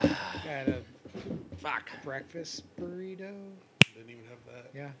had a breakfast burrito. Didn't even have that.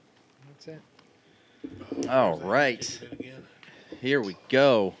 Yeah, that's it. All right. Here we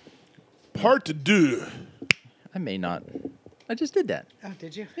go. Part to do. I may not. I just did that. Oh,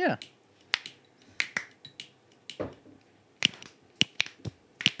 did you? Yeah.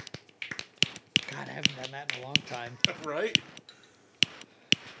 God, I haven't done that in a long time. Right?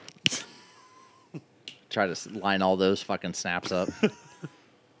 Try to line all those fucking snaps up.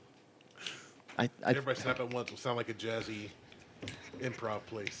 Everybody snap at once will sound like a jazzy improv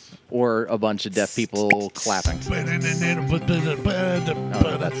place. Or a bunch of deaf people clapping. Oh,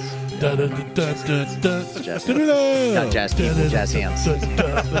 that's jazz. Not jazz people, jazz hands.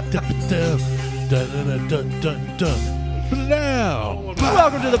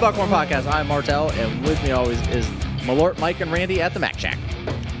 Welcome to the Buckhorn Podcast. I'm Martel, and with me always is Malort, Mike, and Randy at the Mac Shack.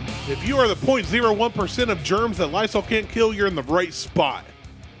 If you are the 0.01% of germs that Lysol can't kill, you're in the right spot.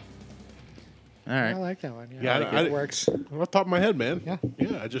 All right. I like that one. Yeah, it works. On the top of my head, man. Yeah.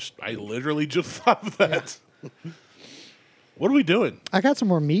 Yeah, I literally just thought of that. Yeah. What are we doing? I got some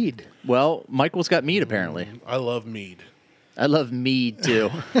more mead. Well, Michael's got mead, apparently. I love mead. I love mead, too.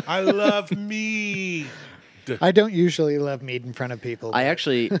 I love mead. I don't usually love mead in front of people. I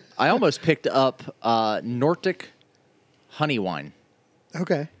almost picked up Nordic honey wine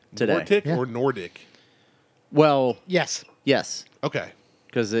Okay. today. Nordic Yeah. or Nordic? Well, Yes. yes, Okay.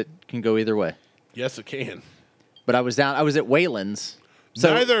 because it can go either way. Yes, it can. But I was at Wayland's.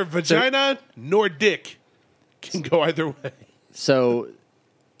 So, Neither vagina nor dick can go either way. So,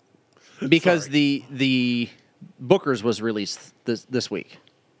 because Sorry. the Booker's was released this week,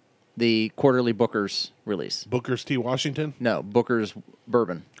 the quarterly Booker's release. Booker's T. Washington? No, Booker's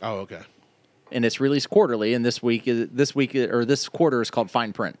bourbon, Oh, okay. and it's released quarterly. And this quarter is called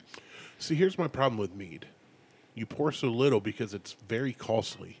Fine Print. See, here's my problem with mead. You pour so little because it's very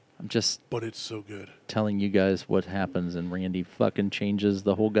costly, I'm just but it's so good. telling you guys what happens, and Randy fucking changes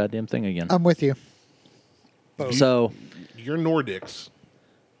the whole goddamn thing again. I'm with you. So You're Nordics.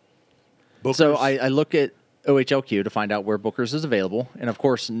 Booker's, So I look at OHLQ to find out where Booker's is available. And, of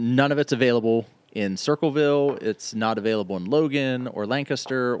course, none of it's available in Circleville. It's not available in Logan or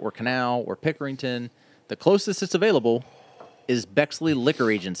Lancaster or Canal or Pickerington. The closest it's available is Bexley Liquor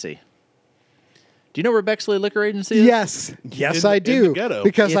Agency. Do you know where Bexley Liquor Agency is? Yes. Yes, I in the do. ghetto.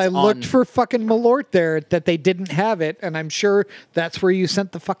 Because I It's looked on- for fucking Malort there that they didn't have it, and I'm sure that's where you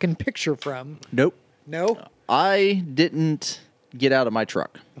sent the fucking picture from. Nope. No? I didn't get out of my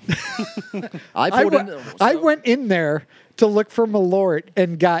truck. I went in there to look for Malort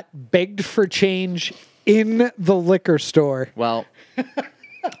and got begged for change in the liquor store. Well,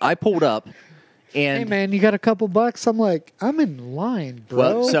 I pulled up and... Hey, man, you got a couple bucks? I'm like, I'm in line, bro.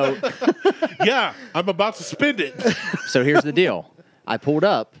 Well, so yeah, I'm about to spend it. So here's the deal. I pulled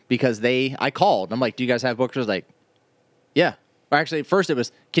up because I called. I'm like, do you guys have Booker's? Like, yeah. Or actually, at first it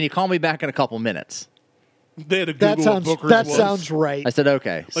was, can you call me back in a couple minutes? They had a Google what Booker's that was. sounds right. I said,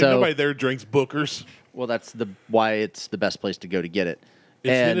 okay. Like, So, nobody there drinks Booker's. well, that's why it's the best place to go to get it.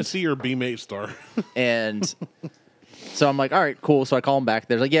 It's Hennessy or B-Mate Star. And so I'm like, all right, cool. So I call them back.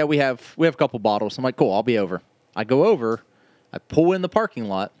 They're like, yeah, we have a couple bottles. I'm like, cool, I'll be over. I go over. I pull in the parking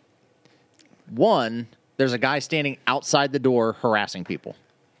lot. There's a guy standing outside the door harassing people.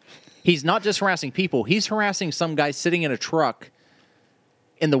 He's not just harassing people. He's harassing some guy sitting in a truck,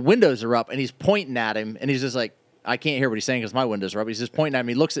 and the windows are up, and he's pointing at him, and he's just like, I can't hear what he's saying because my windows are up. He's just pointing at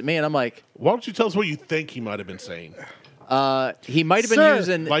me. He looks at me, and I'm like, Why don't you tell us what you think he might have been saying? he might have been Sir,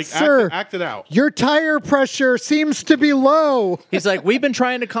 using... Like, Sir. act it out. Your tire pressure seems to be low. He's like, we've been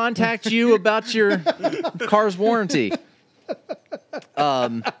trying to contact you about your car's warranty.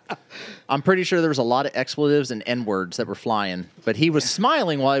 I'm pretty sure there was a lot of expletives and N-words that were flying, but he was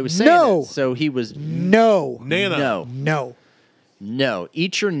smiling while he was saying No. it. So he was, No. Nana. No.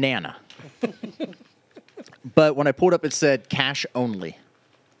 Eat your Nana. But when I pulled up, it said cash only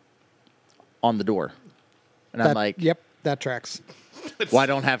on the door. And I'm like, Yep, that tracks. well, I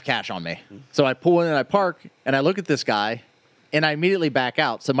don't have cash on me. So I pull in and I park, and I look at this guy, and I immediately back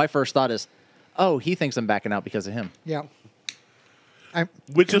out. So my first thought is, oh, he thinks I'm backing out because of him. Yeah.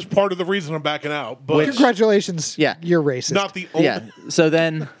 Which is part of the reason I'm backing out. But Congratulations. Yeah. You're racist. not the only. Yeah. So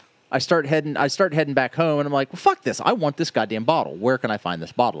then I start heading back home, and I'm like, well, fuck this. I want this goddamn bottle. Where can I find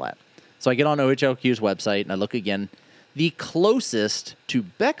this bottle at? So I get on OHLQ's website, and I look again. The closest to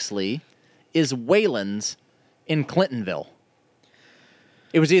Bexley is Wayland's in Clintonville.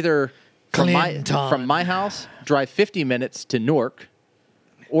 It was either from my house, drive 50 minutes to Newark,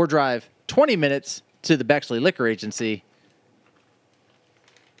 or drive 20 minutes to the Bexley Liquor Agency.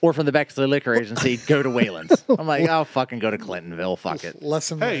 or from the Bexley Liquor Agency, go to Wayland's. I'm like, I'll fucking go to Clintonville. Fuck it.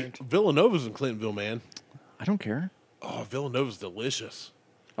 Lesson Hey, learned. Villanova's in Clintonville, man. I don't care. Oh, Villanova's delicious.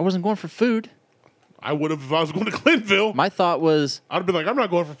 I wasn't going for food. I would have if I was going to Clintonville. My thought was, I'd have been like, I'm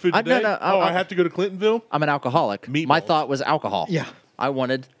not going for food No, today. no, I have to go to Clintonville. I'm an alcoholic. Meatballs. My thought was alcohol. Yeah. I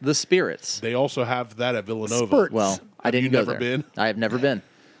wanted the spirits. They also have that at Villanova. Spurts. Well, I Have didn't you go never there. been? I have never been.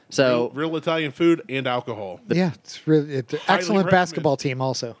 So Real Italian food and alcohol. Yeah, it's really it's an excellent recommend. basketball team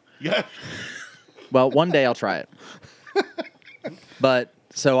also. Yeah. Well, one day I'll try it. But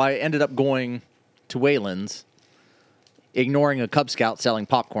so I ended up going to Wayland's, ignoring a Cub Scout selling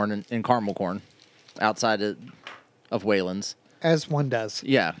popcorn and caramel corn outside of Wayland's. As one does.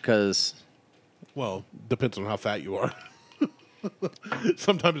 Yeah, because Well, depends on how fat you are.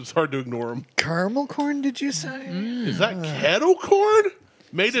 Sometimes it's hard to ignore them. Caramel corn, did you say? Is that kettle corn?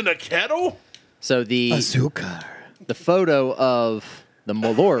 Made in a kettle? so the Azúcar. photo of the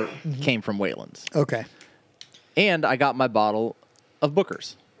Malort came from Wayland's. Okay. And I got my bottle of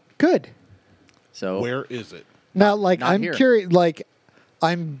Booker's. Good. So Where is it? Now, like, not I'm here. curious. Like,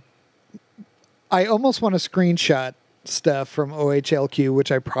 I almost want to screenshot stuff from OHLQ,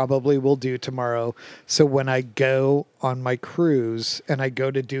 which I probably will do tomorrow. So when I go on my cruise and I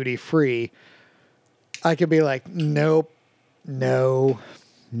go to duty free, I could be like, nope, no.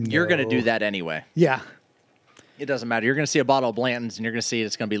 you're going to do that anyway. Yeah. It doesn't matter. You're going to see a bottle of Blanton's, and you're going to see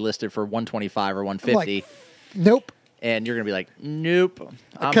it's going to be listed for $125 or $150, Like, nope. and you're going to be like, nope,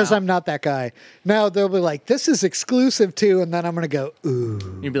 Because out. I'm not that guy. Now they'll be like, this is exclusive too. And then I'm going to go,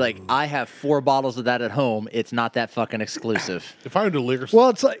 ooh. You'd be like, I have 4 bottles of that at home. It's not that fucking exclusive. If I went to liquor Well,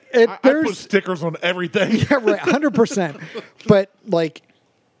 it's like, I put there's. stickers on everything. Yeah, right, 100%. But like,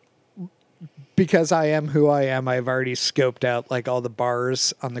 because I am who I am, I've already scoped out like all the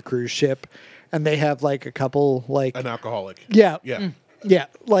bars on the cruise ship, and they have like a couple like An alcoholic. yeah, Yeah.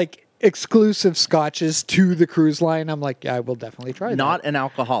 like exclusive scotches to the cruise line. I'm like, yeah, I will definitely try Not that. an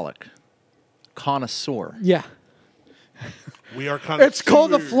alcoholic, connoisseur. Yeah, We are kind of. it's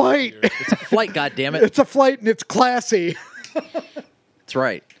called a flight. It's a flight, goddammit. It's a flight and it's classy. That's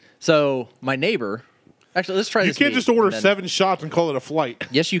right. So my neighbor, actually, let's try You this. can't mead, just order and then- 7 shots and call it a flight.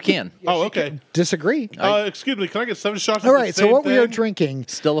 Yes, you can. Oh, okay. Disagree. Excuse me. Can I get 7 shots? All of the right, so same what we are thing? drinking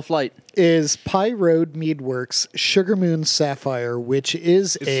Still a flight. is Pie Road Mead Works Sugar Moon Sapphire, which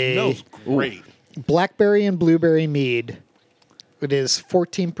is It a smells great. blackberry and blueberry mead. It is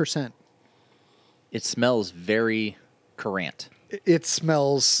 14%. It smells very currant. It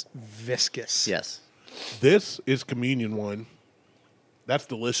smells viscous. Yes. This is communion wine. That's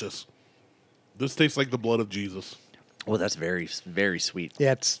delicious. This tastes like the blood of Jesus. Well, that's very, very sweet.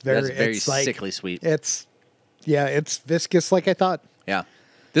 Yeah, it's very, That's very it's like, sickly sweet. It's, yeah, it's viscous like I thought. Yeah.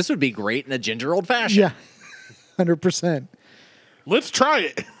 This would be great in a ginger old fashioned. Yeah, 100%. Let's try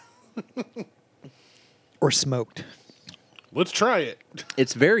it. Or smoked. Let's try it.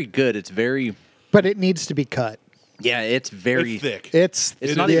 It's very good. It's very, But it needs to be cut. yeah, it's very It's thick. It's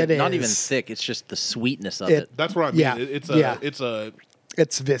It's It not, is. even, not even is. thick. It's just the sweetness of it. That's what I mean. Yeah. Yeah.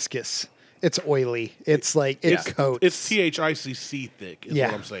 It's viscous. It's oily. It's like it coats. It's THICC thick. Is Yeah.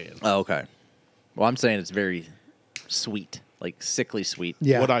 what I'm saying. Oh, okay. Well, I'm saying it's very sweet, like sickly sweet.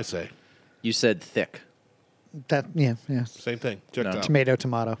 yeah. What I say. You said thick. that yeah. Same thing. Check No. it out.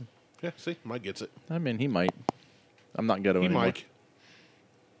 Tomato. Yeah. See, Mike gets it. I mean, he might. I'm not ghetto He anymore. Mike.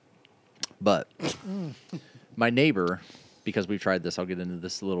 But my neighbor, because we've tried this, I'll get into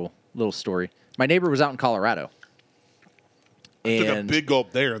this little story. My neighbor was out in Colorado. Took a And big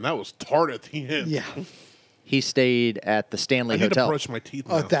gulp there, and that was tart at the end. Yeah. he stayed at the Stanley I need Hotel. to brush my teeth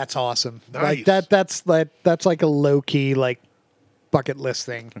now. Oh, that's awesome. Nice. Like that's like a low key like bucket list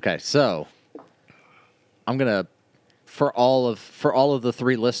thing. Okay, so I'm gonna for all of the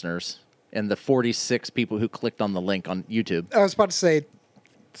 3 listeners and the 46 people who clicked on the link on YouTube. I was about to say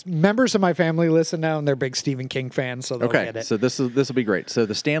members of my family listen now and they're big Stephen King fans, so they'll Okay, get it. so this will be great. So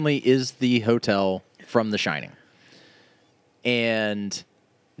the Stanley is the hotel from The Shining, and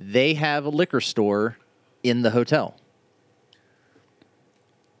they have a liquor store in the hotel.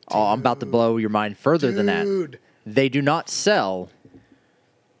 Oh, I'm about to blow your mind further than that. Dude. They do not sell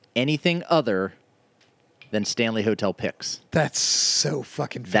anything other than Stanley Hotel picks. That's so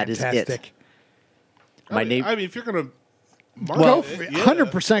fucking That is it. fantastic. My neighbor. I mean, if you're gonna Go market for it. yeah.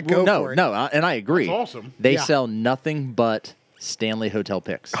 100% go no, for it. no, and I agree. That's awesome. They Yeah. sell nothing but Stanley Hotel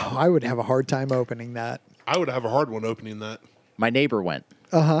picks. Oh, I would have a hard time opening that. I would have a hard one opening that. My neighbor went.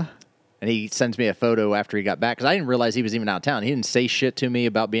 Uh-huh. And he sends me a photo after he got back because I didn't realize he was even out of town. He didn't say shit to me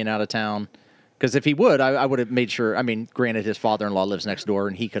about being out of town. Because if he would, I would have made sure. I mean, granted, his father-in-law lives next door,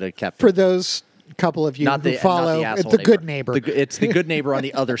 and he could have kept For it. those couple of you Not who the follow not the, asshole the good neighbor. It's the good neighbor on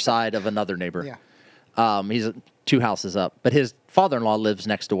the other side of another neighbor. Yeah. He's 2 houses up, but his father-in-law lives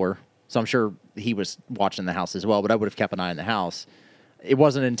next door, so I'm sure he was watching the house as well. But I would have kept an eye on the house. It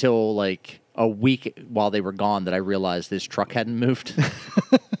wasn't until like a week while they were gone that I realized his truck hadn't moved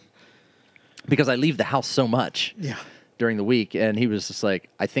because I leave the house so much. Yeah. During the week, and he was just like,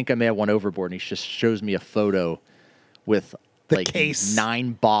 I think I may have went overboard, and he just shows me a photo with The like case.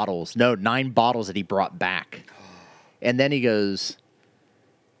 9 bottles that he brought back. And then he goes,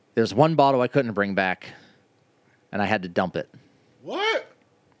 there's 1 bottle I couldn't bring back, and I had to dump it. What?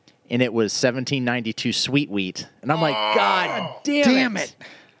 And it was 1792 sweet wheat. And I'm like, God damn it.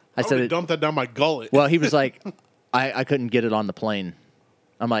 I I said, would dump that down my gullet. well, he was like, I couldn't get it on the plane.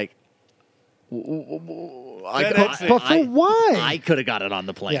 I'm like, FedEx it. But for why? I could have got it on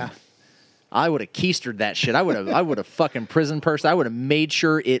the plane. Yeah. I would have keistered that shit. I would have fucking prison person. I would have made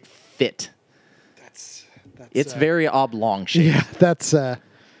sure it fit. That's It's very oblong shaped. Yeah, that's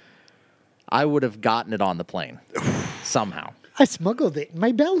I would have gotten it on the plane somehow. I smuggled it in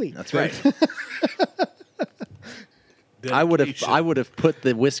my belly. That's right. I would have put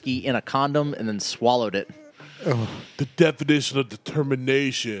the whiskey in a condom and then swallowed it. The definition of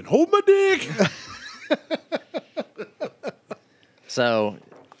determination. Hold my dick. So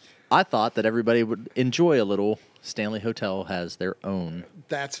I thought that everybody would enjoy a little. Stanley Hotel has their own.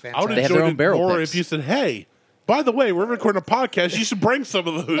 That's I would fantastic. They have their enjoy own it barrel more picks. if you said, "Hey, by the way, we're recording a podcast. You should bring some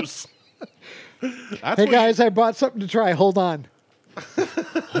of those." That's Hey what guys, I bought something to try. Hold on.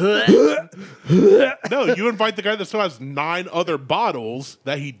 no, you invite the guy that still has 9 other bottles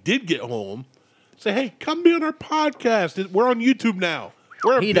that he did get home. Say, "Hey, come be on our podcast. We're on YouTube now.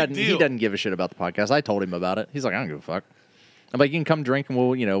 We're a He big doesn't. deal." He doesn't give a shit about the podcast. I told him about it. He's like, I don't give a fuck. I'm like, you can come drink and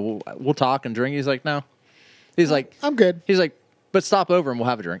we'll talk and drink. He's like, no. He's like, I'm good. He's like, but stop over and we'll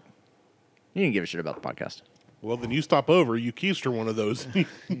have a drink. You didn't give a shit about the podcast. Well, then you stop over. You keister one of those.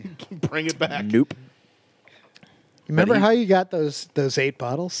 Bring it back. Nope. Remember he- how you got those 8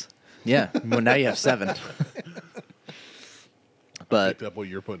 bottles? Yeah. Well, now you have 7. But Picked up what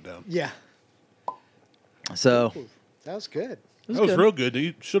you're putting down. Yeah. so That was good. That was real good.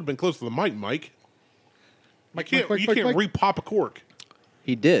 You should have been close to the mic, Mike. You can't re-pop a cork.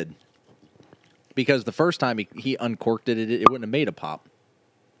 he did. Because the first time he uncorked it, it wouldn't have made a pop.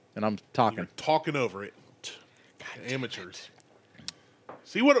 And I'm talking. You're talking over it. Amateurs.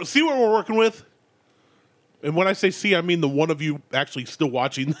 See what we're working with? And when I say see, I mean the one of you actually still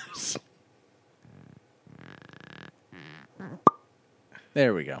watching this.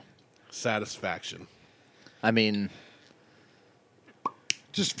 There we go. Satisfaction. I mean,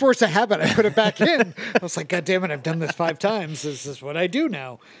 Just force a habit. I put it back in. I was like, God damn it, I've done this 5 times. This is what I do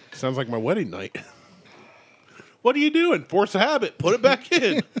now. Sounds like my wedding night. What are you doing? Force a habit. Put it back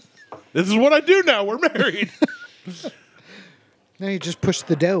in. This is what I do now. We're married. Now you just push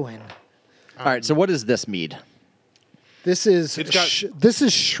the dough in. all right. So what is this mead? This is It's got- this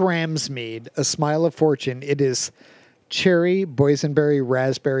is Schramm's mead, a smile of fortune. It is cherry, boysenberry,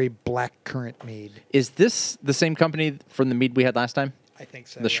 raspberry, black currant mead. Is this the same company from the mead we had last time? I think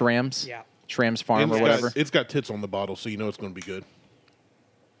so. The Schramm's? Yeah. Schramm's Farm or whatever? It's got tits on the bottle, so you know it's going to be good.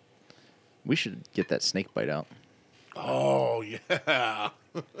 We should get that snake bite out. Oh, yeah.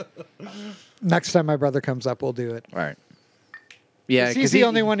 Next time my brother comes up, we'll do it. All right. Yeah, 'Cause he's the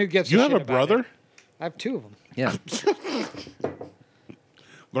only one who gives. You a have shit a about brother? it. I have 2 of them. Yeah.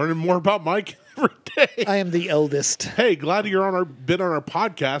 Learning more about Mike every day. I am the eldest. Hey, glad you're been on our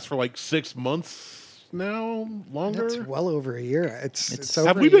podcast for like 6 months now, longer. That's well over a year. It's over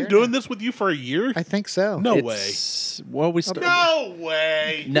Have a we been year doing now. this with you for a year? I think so. No way. It's- Well, we started. No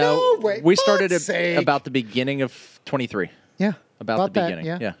way. No, No way. we started Fuck's sake. about the beginning of 23. Yeah. About the that, beginning.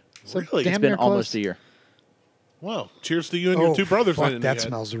 Yeah. Yeah. So Really? damn It's It's been near almost close. a year. Wow. Cheers to you and your 2 brothers. I Fuck, didn't that get.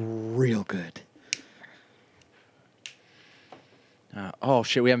 smells real good. Oh,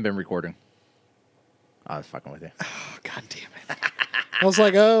 shit. We haven't been recording. I was fucking with you. Oh, God damn it. I was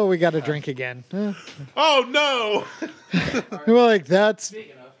like, oh, we got to drink again. Oh, no. We're like, that's.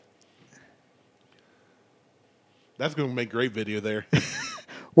 That's going to make great video there.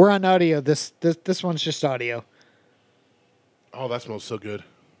 We're on audio. This one's just audio. Oh, that smells so good.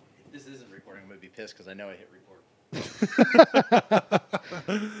 This isn't recording. I'm going to be pissed because I know I hit record.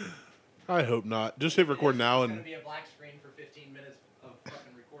 I hope not. Just hit record now and be a black screen for 15 minutes of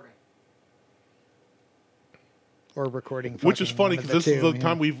fucking recording. Or recording. which is fucking funny one of because this is two, the yeah.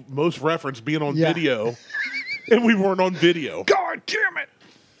 time we've most referenced being on Yeah. video, and we weren't on video. God damn it.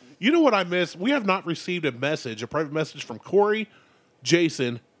 You know what I miss? We have not received a private message from Corey,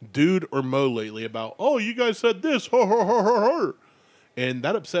 Jason, Dude, or Mo lately about, oh, you guys said this, and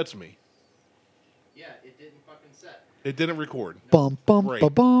that upsets me. It didn't record. Bum, bum, Great. ba,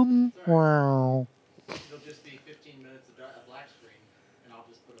 bum. Wow. It'll just be 15 minutes of black screen, and I'll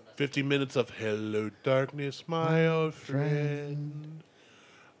just put a 15 minutes of hello, darkness, my old friend.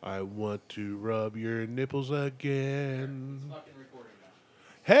 I want to rub your nipples again. fucking recording now.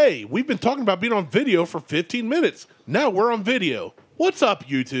 Hey, we've been talking about being on video for 15 minutes. Now we're on video. What's up,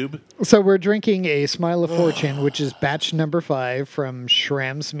 YouTube? So we're drinking a Smile of Fortune, which is batch number 5 from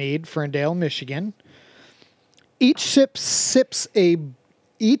Schramm's Mead, Ferndale, Michigan. Each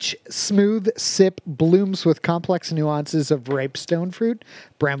smooth sip blooms with complex nuances of ripe stone fruit,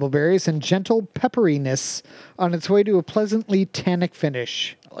 brambleberries, and gentle pepperiness on its way to a pleasantly tannic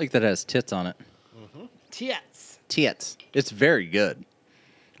finish. I like that it has tits on it. Tits. Tits. It's very good.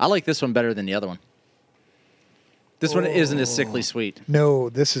 I like this one better than the other one. This one isn't as sickly sweet. No,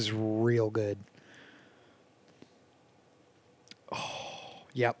 this is real good. Oh,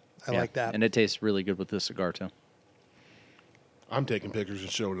 yep. I Yeah, like that. And it tastes really good with this cigar, too. I'm taking pictures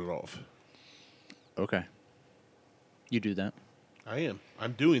and showing it off. Okay. You do that. I am.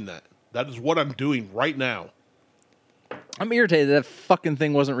 I'm doing that. That is what I'm doing right now. I'm irritated that fucking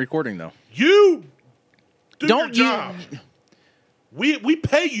thing wasn't recording, though. You do Don't your you- job. We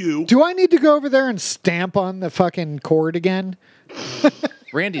pay you. Do I need to go over there and stamp on the fucking cord again?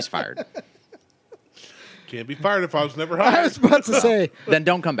 Randy's fired. Can't be fired if I was never I hired. was about to say. Then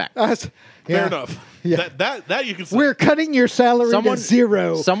don't come back. Fair Yeah. enough. Yeah. That you can say. We're cutting your salary to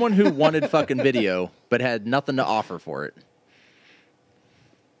zero. Someone who wanted fucking video but had nothing to offer for it.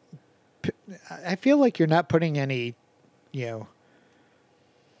 I feel like you're not putting any,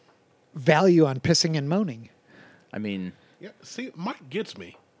 value on pissing and moaning. I mean, Yeah, see, Mike gets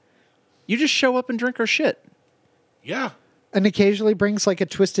me. you just show up and drink our shit. Yeah. And occasionally brings like a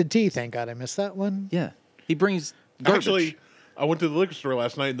twisted tea. Thank God I missed that one. Yeah. He brings garbage. Actually, I went to the liquor store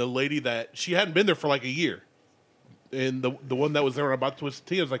last night, and the lady that she hadn't been there for like a year, and the one that was there when I bought Twisted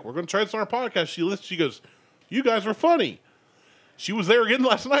Tea, I was like, "We're going to try this on our podcast." She listened. She goes, "You guys are funny." She was there again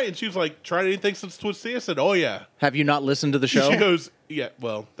last night, and she was like, "Tried anything since Twisted Tea?" I said, "Oh yeah." Have you not listened to the show? She goes, "Yeah."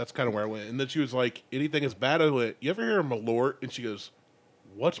 Well, that's kind of where I went, and then she was like, "Anything is bad?" I went, "You ever hear of Malort?" And she goes,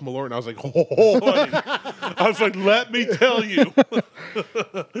 "What's Malort?" And I was like, "Oh, honey." I was like, "Let me tell you."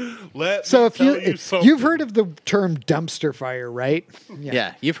 So if something. you've heard of the term dumpster fire, right?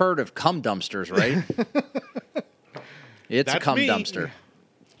 Yeah. You've heard of cum dumpsters, right? It's a That's cum me. dumpster.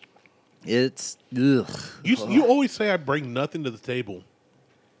 It's ugh. You always say I bring nothing to the table,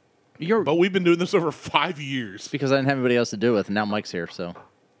 but we've been doing this over 5 years. because I didn't have anybody else to do it with, and now Mike's here, so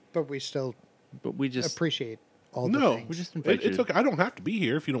But we still but we just appreciate all the No, things. we just invite it's you. okay. I don't have to be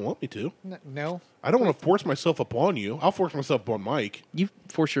here if you don't want me to. No. I don't want to force myself upon you. I'll force myself upon Mike. You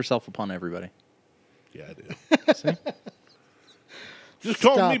force yourself upon everybody. Yeah, I do. See? Just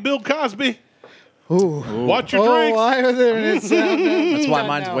call Stop. me Bill Cosby. Ooh. Watch your Oh, drinks. I there it's That's why Not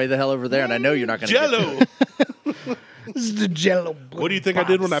mine's now. way the hell over there, and I know you're not going to Jello. This is the Jello. What do you think I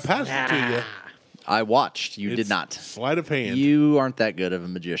did when I passed it to you? I watched. You It's did not. Sleight of hand You aren't that good of a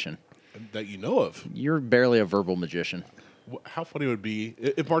magician. that you know of. You're barely a verbal magician. How funny it would be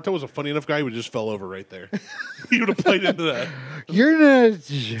if Martel was a funny enough guy, he would just fell over right there. He would have played into that. You're not.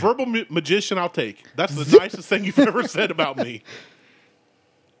 Verbal magician, I'll take. That's the nicest thing you've ever said about me.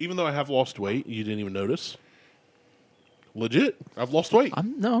 Even though I have lost weight, you didn't even notice. Legit, I've lost weight.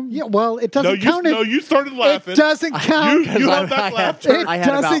 Yeah, well, it doesn't count. You started laughing. It doesn't count. You held that laughter. It I had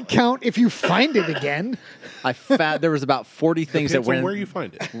doesn't about- count if you find it again. There was about 40 things that Depends on went. where you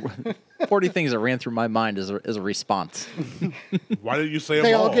find it. 40 things that ran through my mind as a response. Why did you say them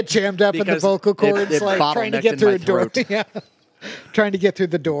They all all? get jammed up in the Because vocal cords, it like trying to bottlenecked get in through my a door. throat. Yeah, trying to get through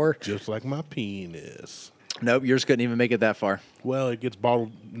the door. Just like my penis. Nope, yours couldn't even make it that far. Well, it gets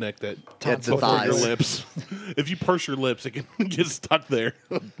bottlenecked at At the before your thighs. lips. If you purse your lips, it can get stuck there.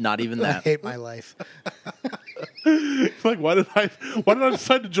 Not even I that. hate my life. Like, why did I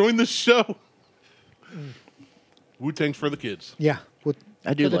decide to join this show? Wu-Tang's for the kids. Yeah, with,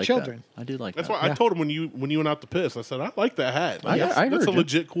 I do for the like children. that. I do like That's that. why I told him when you went out to piss. I said I like that hat. I That's heard a you.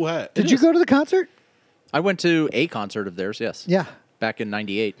 legit cool hat. Did you go to the concert? I went to a concert of theirs, yes. Yeah, Back in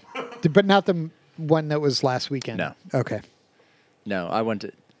 98. but not the one that was last weekend. No. Okay. No, I went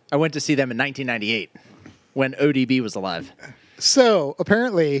to see them in 1998 when ODB was alive. So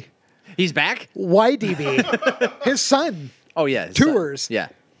apparently, He's back? YDB, his son, Oh, yeah. his son. tours. Yeah.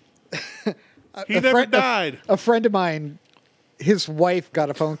 He never died. A friend of mine, his wife got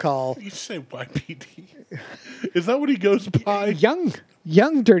a phone call. You say YPD? Is that what he goes by?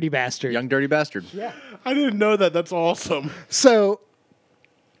 Young dirty bastard. Young dirty bastard. Yeah. I didn't know that. That's awesome. So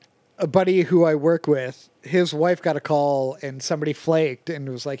a buddy who I work with, his wife got a call and somebody flaked and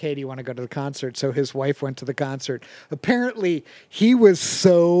was like, hey, do you want to go to the concert? So his wife went to the concert. Apparently, he was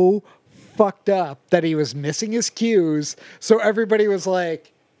so fucked up that he was missing his cues. So everybody was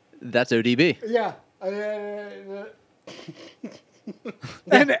like, That's ODB. yeah.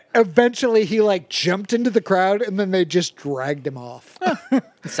 And eventually he like jumped into the crowd and then they just dragged him off.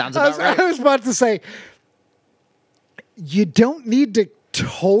 Sounds about right. I was about to say, you don't need to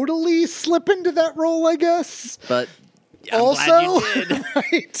totally slip into that role, I guess. But I'm Also, glad you did.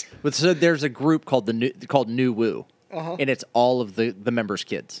 right? But so there's a group called New Woo, and it's all of the members'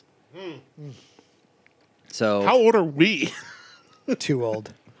 kids. So How old are we? Too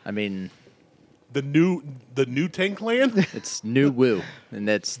old. I mean, The new Tank Clan? it's New Woo, and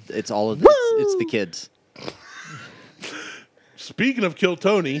it's all of it's the kids. Speaking of Kill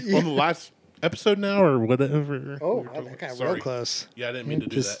Tony, on the last episode now or whatever. Oh, that got real Sorry. close. Yeah, I didn't mean to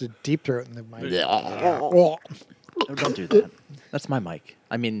do Just that. a deep throat in the mic. Oh, don't do that. That's my mic.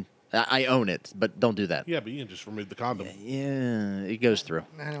 I mean, I own it, but don't do that. Yeah, but you can just remove the condom. Yeah, it goes through.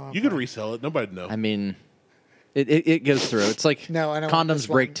 I don't want You could resell it. Nobody'd know. I mean, it goes through. It's like No, I don't want condoms this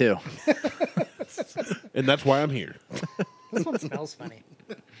break one. too. And that's why I'm here. This one smells funny.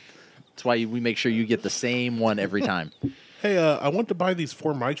 That's why we make sure you get the same one every time. Hey, I want to buy these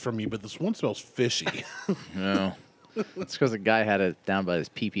 4 mics from you, but this one smells fishy. No, it's because the guy had it down by his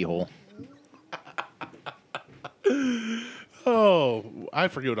pee-pee hole. Oh, I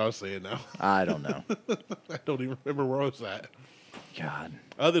forget what I was saying now. I don't know. I don't even remember where I was at. God.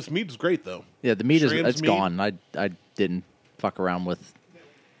 This meat is great, though. Yeah, the meat is Shrimps it's meat? gone. I didn't fuck around with.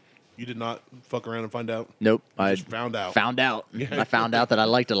 You did not fuck around and find out? Nope. I Just found out. Found out. I found out that I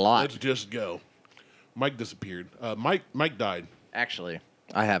liked it a lot. Let's just go. Mike disappeared. Mike died. Actually,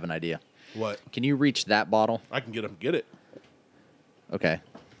 I have an idea. What? Can you reach that bottle? I can get him. Get it. Okay.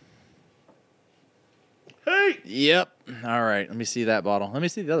 Hey! Yep. All right. Let me see that bottle. Let me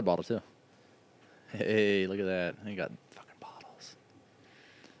see the other bottle too. Hey, look at that. I got fucking bottles.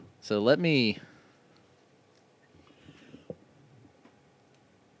 So let me.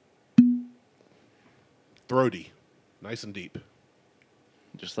 Throaty. Nice and deep.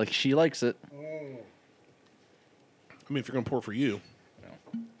 Just like she likes it. I mean, if you're going to pour for you,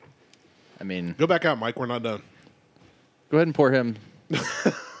 I mean, go back out, Mike. We're not done. go ahead and pour him.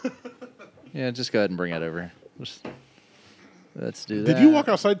 Yeah, just go ahead and bring it over. Just, let's do that. Did you walk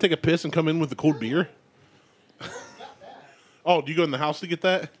outside, take a piss, and come in with the cold beer? Oh, do you go in the house to get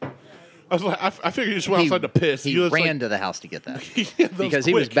that? I was like, I figured you just went outside to piss. He You just, ran to the house to get that Yeah, that because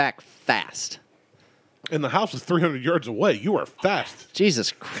he was quick. back fast. And the house is 300 yards away. You are fast.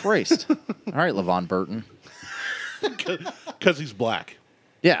 Jesus Christ! All right, LeVon Burton. Because he's black.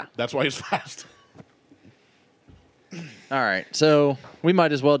 Yeah. That's why he's fast. All right. So we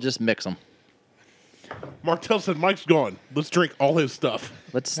might as well just mix them. Martel said, Mike's gone. Let's drink all his stuff.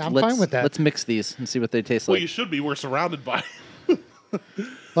 Let's I'm let's, fine with that. Let's mix these and see what they taste Well, like. you should be. We're surrounded by.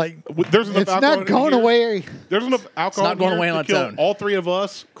 Like, There's enough it's alcohol not in going here. away. There's enough alcohol not in going here away to on its kill own. all 3 of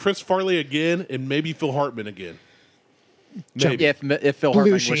us, Chris Farley again, and maybe Phil Hartman again. Maybe. Yeah, if Phil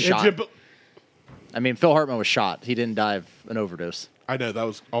Hartman was Belushi. shot. If you- I mean, Phil Hartman was shot. He didn't die of an overdose. I know that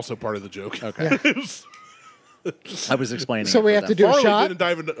was also part of the joke. Okay. I was explaining. So it we for have to them. do a Farley shot? didn't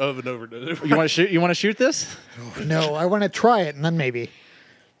die of an overdose. You want to shoot? You want to shoot this? No, I want to try it and then maybe.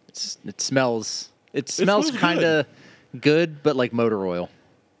 It smells. It smells smells kind of good, but like motor oil.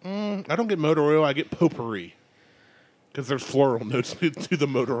 I don't get motor oil. I get potpourri. Because there's floral notes to the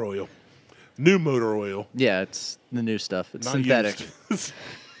motor oil. New motor oil. Yeah, it's the new stuff. It's Not synthetic. used.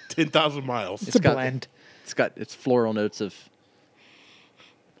 10,000 miles. It's a blend. It's floral notes of.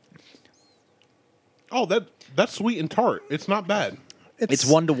 Oh, that's sweet and tart. It's not bad. It's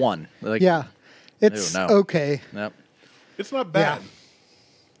 1-to-1. Like, Yeah. It's no. okay. Nope. It's not bad.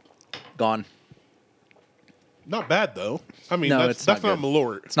 Gone. Not bad though. I mean, No, that's it's not not good.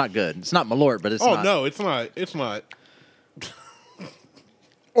 Malort. It's not good. It's not Malort, but it's Oh not. no, it's not. It's not.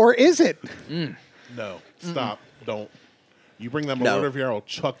 Or is it? No, stop. Don't. You bring that Malort No. over here, I'll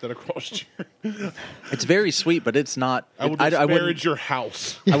chuck that across you. It's very sweet, but it's not. I will I disparage wouldn't. your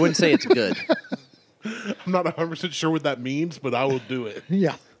house. I wouldn't say it's good. I'm not 100% sure what that means, but I will do it.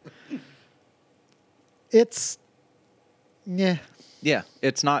 Yeah. It's. Yeah. Yeah,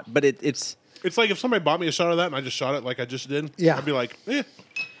 it's not. But it's. It's like if somebody bought me a shot of that and I just shot it like I just did. Yeah. I'd be like,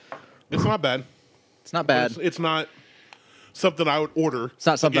 it's not bad. It's not But bad. It's not something I would order. It's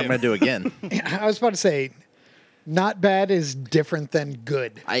not something again. I'm going to do again. I was about to say, not bad is different than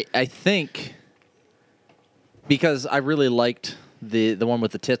good. I think because I really liked the one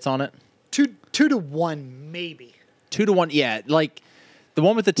with the tits on it. 2 to 1, maybe. 2-to-1. Yeah, like The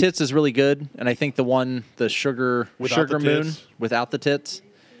one with the tits is really good, and I think the sugar Without the moon tits? without the tits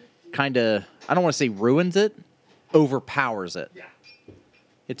kind of, I don't want to say ruins it, overpowers it. Yeah.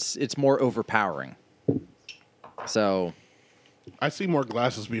 It's more overpowering. So I see more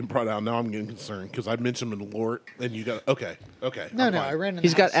glasses being brought out. Now I'm getting concerned because I mentioned them in Lort, and you got okay. No, I'm no, fine. I ran in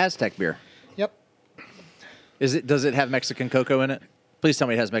he's the got house. Aztec beer. Yep. Does it have Mexican cocoa in it? Please tell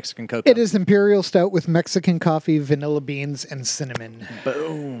me it has Mexican cocoa. It is Imperial Stout with Mexican coffee, vanilla beans, and cinnamon.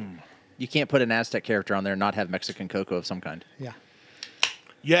 Boom. You can't put an Aztec character on there and not have Mexican cocoa of some kind. Yeah.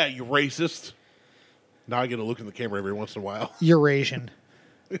 Yeah, you racist. Now I get a look in the camera every once in a while. Eurasian.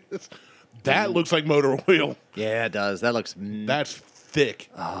 That looks like motor oil. Yeah, it does. That looks. That's thick.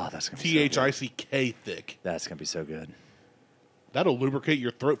 Oh, that's gonna be THICK thick. That's gonna be so good. That'll lubricate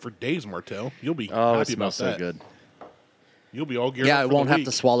your throat for days, Martel. You'll be Oh, it happy about smells so that. good. You'll be all geared Yeah, up I for won't the have week.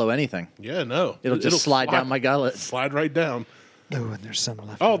 to swallow anything. Yeah, no. It'll just slide down my gullet. Slide right down. Oh, and there's some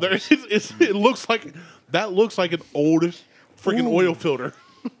left. Oh, there it looks like that looks like an old freaking oil filter.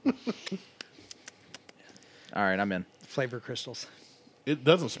 All right, I'm in. Flavor crystals. It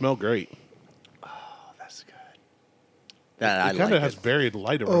doesn't smell great. Oh, that's good. That I It kind like of has it. very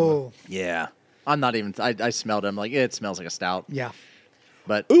light aroma. Oh, Yeah, I'm not even. I smelled it. I'm like, it smells like a stout. yeah.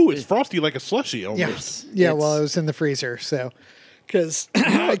 But Ooh, it's frosty like a slushy Yeah. almost. Yeah, well, it's- it was in the freezer, so. Because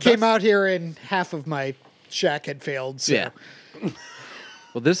I came out here and half of my shack had failed. So. yeah.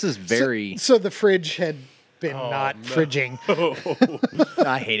 Well, this is very. So the fridge had been not fridging.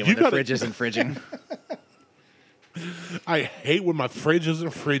 I hate it when You the gotta- fridge isn't fridging. I hate when my fridge isn't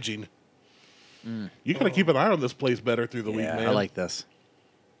fridging. You got to keep an eye on this place better through the week, man. I like this.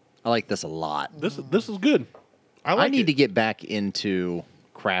 I like this a lot. this. This is good. I like I need it. to get back into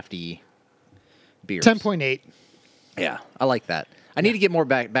crafty beers. 10.8. Yeah, I like that. I need to get more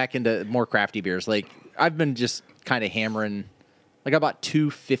back into more crafty beers. Like I've been just kind of hammering. Like I bought 2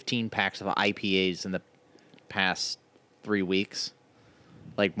 15-packs of IPAs in the past 3 weeks.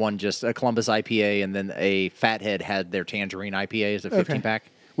 Like one just a Columbus IPA, and then a Fathead had their Tangerine IPA as a 15-pack,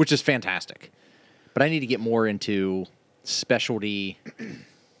 which is fantastic. But I need to get more into specialty,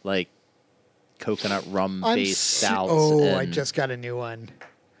 like coconut rum-based stouts. I and just got a new one.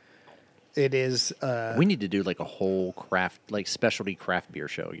 It is. we need to do like a whole specialty craft beer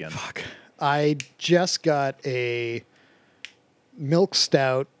show again. Fuck. I just got a milk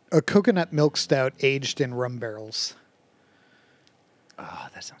stout, a coconut milk stout aged in rum barrels. Oh,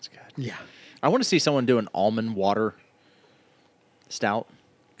 that sounds good. Yeah. I want to see someone do an almond water stout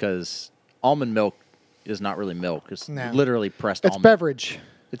because almond milk is not really milk. It's No. literally pressed It's almond. beverage.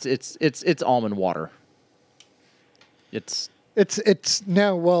 It's almond water. It's It's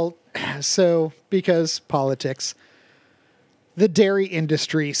no, well, so because politics, the dairy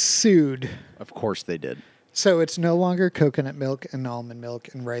industry sued. of course they did. So it's no longer coconut milk and almond milk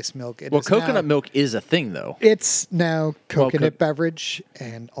and rice milk. It Well, is coconut now, milk is a thing though. It's now coconut co- beverage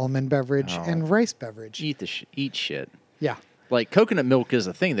and almond beverage Oh. and rice beverage. Eat shit. Yeah. Like coconut milk is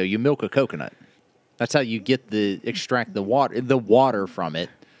a thing though. You milk a coconut. That's how you get extract the water from it.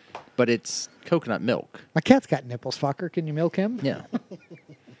 But it's coconut milk. My cat's got nipples, fucker. Can you milk him? Yeah.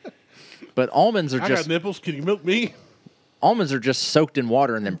 But almonds are I just got nipples. Can you milk me? almonds are just soaked in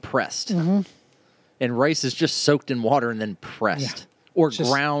water and then pressed. Mm-hmm. And rice is just soaked in water and then pressed. Yeah. Or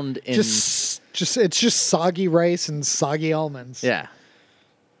Just- ground in Just it's just soggy rice and soggy almonds. Yeah.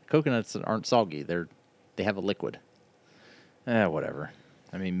 Coconuts aren't soggy. They have a liquid. Whatever.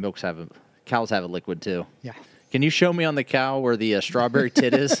 I mean, cows have a liquid too. Yeah. Can you show me on the cow where the strawberry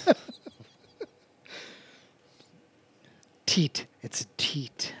tit is? Teat. It's a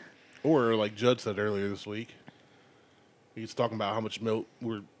teat. Or like Judd said earlier this week, he's talking about how much milk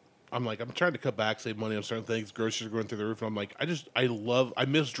I'm trying to cut back, save money on certain things. Groceries are going through the roof, and I'm like, I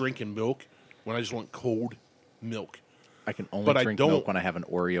miss drinking milk when I just want cold milk. I can only But I drink don't- milk when I have an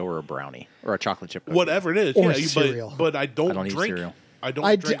Oreo or a brownie or a chocolate chip cookie. Whatever it is, Or yeah. cereal. But I don't, I don't eat drink cereal. I don't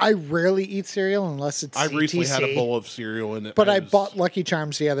I drink. rarely eat cereal unless it's I CTC. recently had a bowl of cereal in it. But I bought Lucky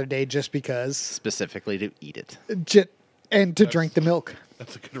Charms the other day just because, Specifically to eat it. and to drink the milk.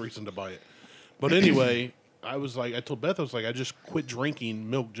 That's a good reason to buy it. But anyway, I told Beth, I just quit drinking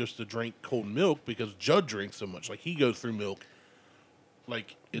milk just to drink cold milk because Judd drinks so much. Like, he goes through milk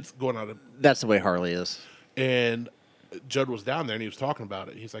like it's going out of. That's the way Harley is. And Judd was down there and he was talking about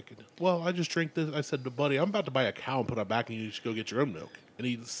it. He's like, well, I just drink this. I said, but buddy, I'm about to buy a cow and put it back and you should go get your own milk. And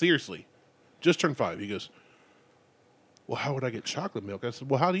he seriously just turned 5. He goes, well, how would I get chocolate milk? I said,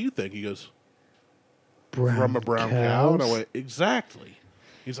 well, how do you think? He goes, from a brown cow. And I went, exactly.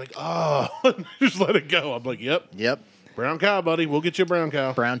 He's like, oh, just let it go. I'm like, yep. Brown cow, buddy. We'll get you a brown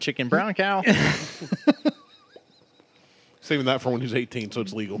cow. Brown chicken, brown cow. saving that for when he's 18, so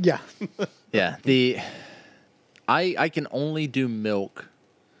it's legal. Yeah. Yeah. I can only do milk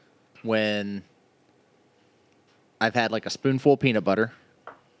when I've had like a spoonful of peanut butter.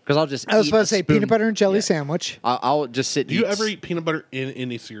 Because I'll just I was eat about to a say spoon- peanut butter and jelly yeah. sandwich. I'll just sit. Do you ever eat peanut butter in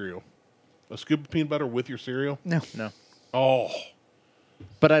any cereal? A scoop of peanut butter with your cereal? No. No. Oh.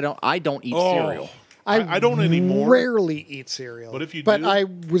 But I don't eat cereal. I don't anymore. Rarely eat cereal. But if you But do- I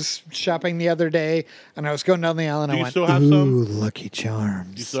was shopping the other day, and I was going down the aisle, and Do I you went, still have ooh, some? Lucky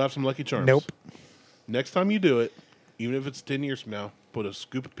Charms. Do you still have some Lucky Charms? Nope. Next time you do it, even if it's 10 years from now, put a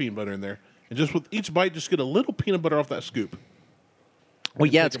scoop of peanut butter in there. And just with each bite, just get a little peanut butter off that scoop. Well,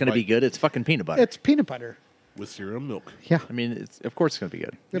 yeah, take it's a going to be bite. good. It's fucking peanut butter. It's peanut butter. With cereal and milk. Yeah. I mean, of course it's going to be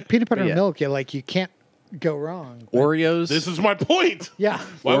good. The peanut butter But yeah. and milk, you can't go wrong. Oreos. This is my point. Yeah.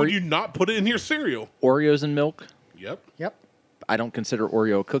 Why would you not put it in your cereal? Oreos and milk. Yep. Yep. I don't consider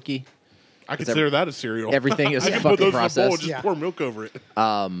Oreo a cookie. I consider that a cereal. everything is I can fucking put those in a bowl processed. and just Yeah. pour milk over it.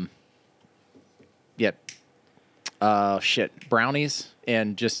 Yep. Shit. Brownies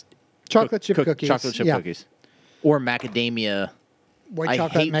and just Chocolate chip cookies. Chocolate chip Yeah. cookies. Or macadamia. White I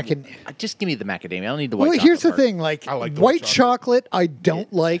chocolate hate, macadamia. Just give me the macadamia. I don't need the white Well, chocolate here's the part. thing. Like, I like the white white chocolate, I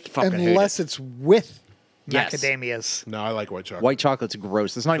don't like fucking hate unless it. it's with Yes. macadamias. No, I like white chocolate. White chocolate's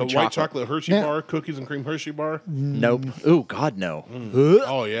gross. It's not the even white chocolate Hershey Yeah. bar, cookies and cream Hershey bar. Nope. Ooh, God, no.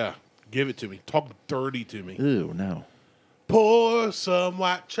 Oh, yeah. Give it to me. Talk dirty to me. Ooh, no. Pour some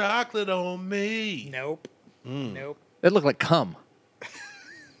white chocolate on me. Nope. Nope. It looked like cum.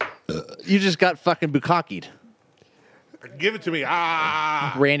 You just got fucking bukkakied. Give it to me.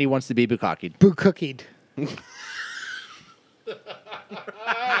 Ah. Randy wants to be bukkakied. Boo cookied.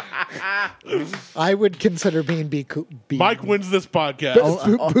 I would consider being Mike wins this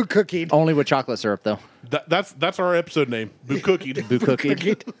podcast. boo cookied. Only with chocolate syrup, though. That's our episode name. Boo Cookie.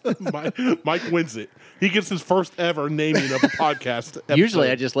 Bukkakied. Mike wins it. He gets his first ever naming of a podcast. Episode. Usually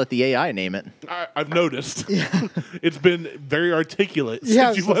I just let the AI name it. I've noticed. It's been very articulate.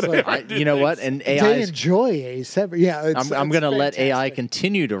 Yeah, Since you it's let like- AI do You know what? things. And They AI enjoy A7. Yeah, I'm going to let AI fantastic.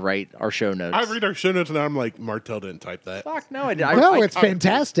 continue to write our show notes. I read our show notes and I'm like, Martel didn't type that. Fuck, no, I No, it's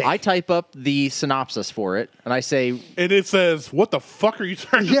fantastic. I type up the synopsis for it, and I say, And it says, what the fuck are you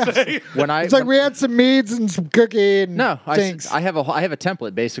trying to Yes. say? when I... It's like we had some meads and some cookie and No, things. I have a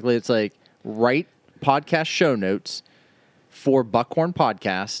template. Basically, it's like write podcast show notes for Buckhorn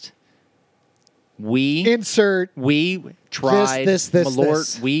Podcast. Insert. We tried this, Malort.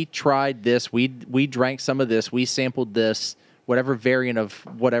 this. We tried this. We drank some of this. We sampled this. Whatever variant of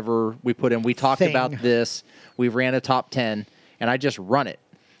whatever we put in. We talked Thing. about this. We ran a top 10, and I just run it.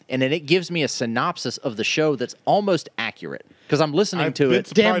 And then it gives me a synopsis of the show that's almost accurate because I'm listening I've to been it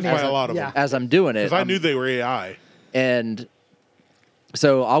surprised Damn by near. a lot of Yeah. them. as I'm doing it. Because I knew they were AI. And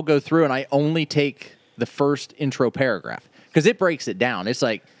so I'll go through and I only take the first intro paragraph because it breaks it down. It's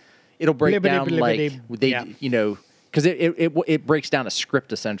like it'll break Blibbity, down like blibbity, they, yeah. you know, because it breaks down a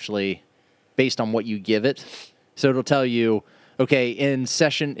script essentially based on what you give it. So it'll tell you, okay, in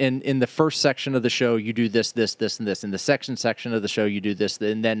the first section of the show you do this, this, this, and this. In the section of the show you do this,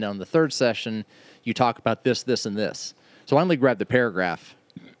 and then on the third session you talk about this, this, and this. So I only grab the paragraph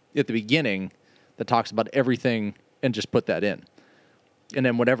at the beginning that talks about everything and just put that in. And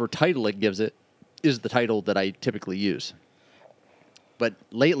then whatever title it gives it is the title that I typically use. But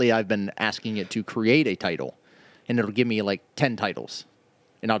lately I've been asking it to create a title, and it'll give me like 10 titles,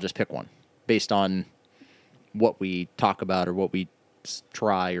 and I'll just pick one based on what we talk about or what we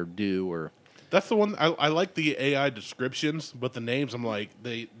try or do or... That's the one. I like the AI descriptions, but the names, I'm like,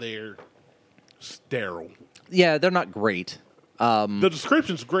 they're sterile. Yeah, they're not great. The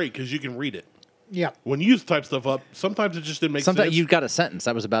description's great because you can read it. Yeah. When you type stuff up, sometimes it just didn't make Sometimes sense. you got a sentence.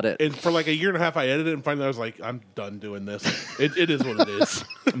 That was about it. And for like a year and a half, I edited it and finally I was like, I'm done doing this. It is what it is.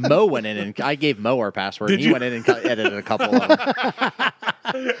 Mo went in and I gave Mo our password. Did And he you? went in and edited a couple of them.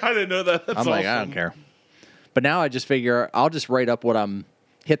 I didn't know that. That's I'm like, I don't care. But now I just figure I'll just write up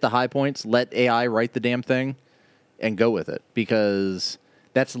hit the high points, let AI write the damn thing, and go with it. Because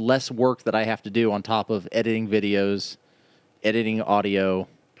that's less work that I have to do on top of editing videos, editing audio,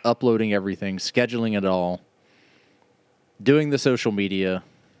 uploading everything, scheduling it all, doing the social media,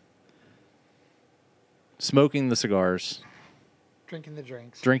 smoking the cigars, Drinking the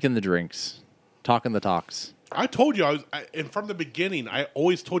drinks. drinking the drinks, talking the talks. I told you and from the beginning, I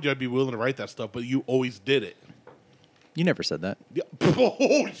always told you I'd be willing to write that stuff, but you always did it. You never said that. Yeah.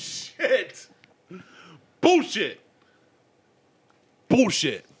 Bullshit. Bullshit.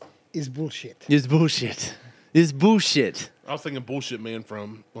 Bullshit. Is bullshit. It's bullshit. It's bullshit. I was thinking Bullshit Man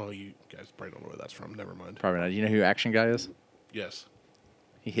from, well, you guys probably don't know where that's from. Never mind. Probably not. You know who Action Guy is? Yes.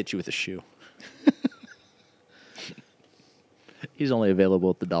 He hit you with a shoe. He's only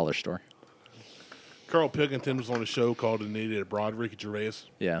available at the dollar store. Carl Pilkington was on a show called An Idiot Abroad, Ricky Gervais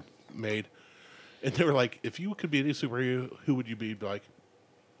Yeah. made. And they were like, if you could be any superhero, who would you be? He'd be like,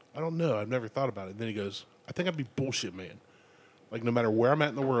 I don't know. I've never thought about it. And then he goes, I think I'd be Bullshit Man. Like, no matter where I'm at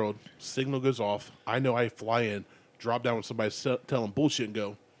in the world, signal goes off. I know I fly in, drop down when somebody's telling bullshit and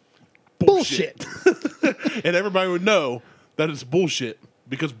go, bullshit. And everybody would know that it's bullshit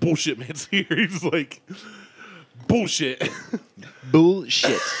because Bullshit Man's here. He's like, bullshit.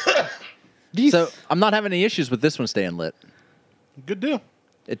 Bullshit. So I'm not having any issues with this one staying lit. Good deal.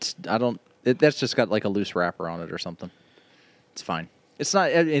 That's just got like a loose wrapper on it or something. It's fine. It's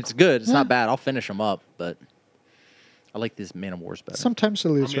good. It's not bad. I'll finish them up, but I like these Man of Wars better. Sometimes the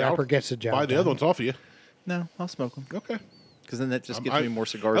loose wrapper I'll gets a job buy the done. other ones off of you. No, I'll smoke them. Okay. Because then that just gives me more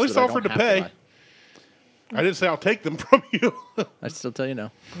cigars. At least that I offered don't to have pay. buy. I didn't say I'll take them from you. I still tell you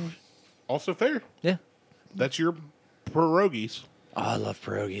no. Also fair. Yeah. That's your pierogies. Oh, I love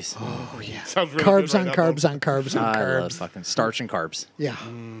pierogies. Sounds really Carbs good on right carbs now. on carbs on I love carbs. fucking starch and carbs. Yeah.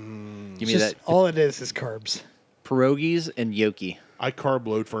 Give me Just that all it is carbs. pierogies and gnocchi. I carb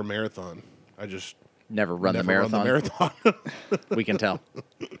load for a marathon. I just Never run the never marathon. run the marathon. We can tell.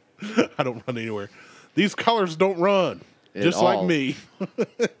 I don't run anywhere. These colors don't run. At Just like all. me.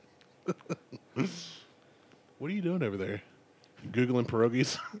 What are you doing over there? Googling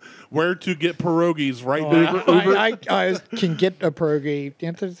pierogies? Where to get pierogies right now? I can get a pierogi.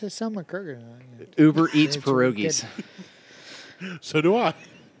 There's some at Kroger. Uber eats It's really pierogies. So do I.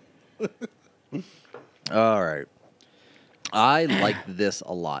 All right. I like this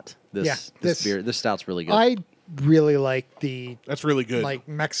a lot. This beer, this stout's really good. I really like the That's really good. like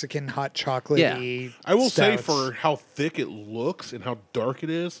Mexican hot chocolate. Yeah. I will say for how thick it looks and how dark it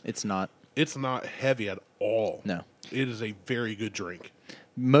is, It's not. it's not heavy at all. No. It is a very good drink.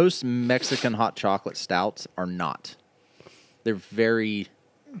 Most Mexican hot chocolate stouts are not. They're very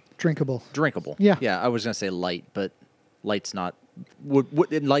drinkable. drinkable. Yeah. Yeah, I was going to say light, but light's not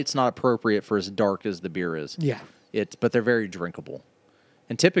light's not appropriate for as dark as the beer is. Yeah. But they're very drinkable.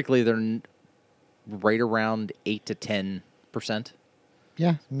 And typically they're right around 8 to 10%.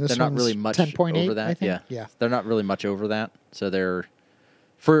 Yeah. And this They're not one's really much 10.8, over that. I think. Yeah. Yeah. They're not really much over that. So they're,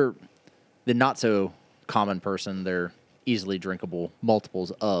 for the not so common person, they're easily drinkable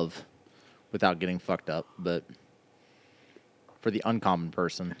multiples of without getting fucked up. But for the uncommon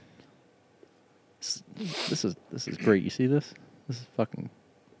person, this is great. You see this? This is fucking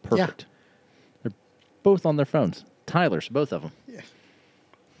perfect. They're both on their phones. Tyler's, both of them.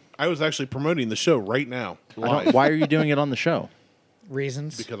 I was actually promoting the show right now, live, Why are you doing it on the show?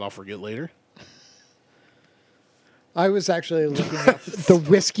 Reasons. because I'll forget later. I was actually looking up the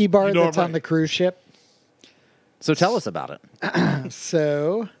whiskey bar You know that's I'm on right. the cruise ship. So tell us about it.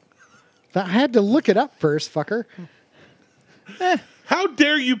 So I had to look it up first, fucker. How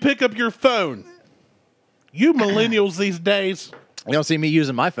dare you pick up your phone? You millennials these days. You don't see me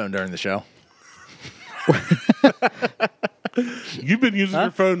using my phone during the show. You've been using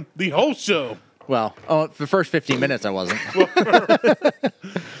your phone the whole show. Well, the first 15 minutes I wasn't.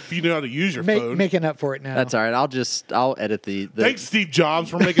 If you know how to use your phone. Making up for it now. That's all right. I'll edit the Thanks, Steve Jobs,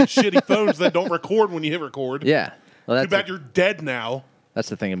 for making shitty phones that don't record when you hit record. Yeah. Well, Too bad you're dead now. that's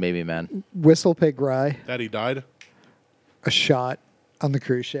the thing that made me mad. Whistle Pig Rye, That he died. a shot on the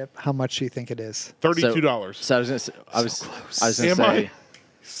cruise ship. How much do you think it is? $32. So I was gonna say, I was gonna Am say I?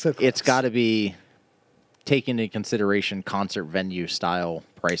 So close. it's got to be taken into consideration concert venue style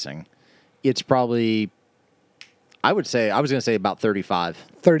pricing. It's probably, I was gonna say about 35.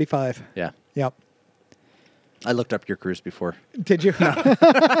 35. Yeah. Yep. I looked up your cruise before. Did you?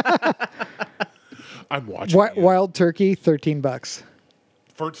 I'm watching you. Wild turkey, $13.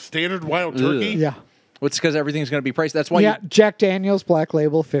 For standard wild turkey? Yeah. Well, it's because everything's going to be priced. That's why Yeah. Jack Daniels Black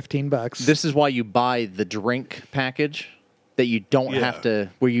Label, $15. this is why you buy the drink package that you don't Yeah. have to,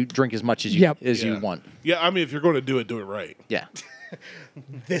 where you drink as much as you Yep. as Yeah. you want. Yeah, I mean, if you're going to do it right. Yeah.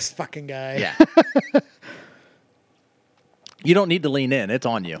 This fucking guy. Yeah. You don't need to lean in. It's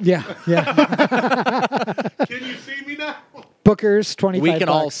on you. Yeah. Yeah. Can you see me now? Booker's 25 We can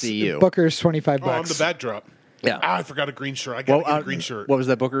all bucks. see you. Booker's 25 Oh, I'm bucks. the backdrop. Yeah. Ah, I forgot a green shirt. I got to get a green shirt. What was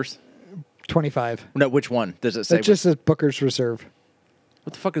that, Booker's? 25. No, which one? Does it say? It just says Booker's Reserve.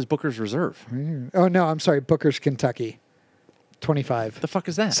 What the fuck is Booker's Reserve? Oh, no, I'm sorry. Booker's Kentucky. 25. The fuck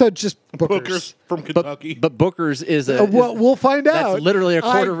is that? So just Booker's. Booker's from Kentucky. But Booker's is a. Well, we'll find out. That's literally a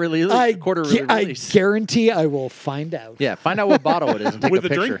quarter I release. I guarantee I will find out. Yeah, find out what bottle it is and take With a the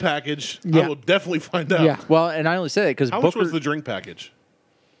picture. drink package, Yeah. I will definitely find out. Yeah. Well, and I only say that because How Booker. much was the drink package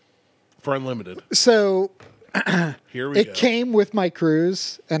for unlimited? So Here we go. It came with my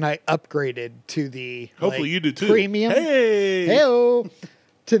cruise, and I upgraded to the Hopefully you do too. Premium. Hey. Heyo,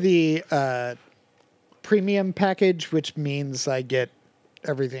 to the premium package, which means I get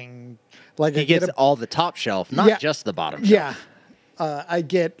everything. Like He I get gets all the top shelf, not Yeah. just the bottom shelf. yeah. I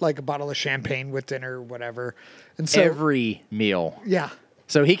get like a bottle of champagne with dinner, or whatever, and so Every meal. yeah,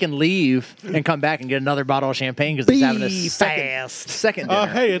 So he can leave and come back and get another bottle of champagne because he's having a Be fast. second dinner.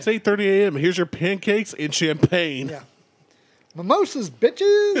 Hey, it's 8:30 a.m. Here's your pancakes and champagne. yeah. Mimosas,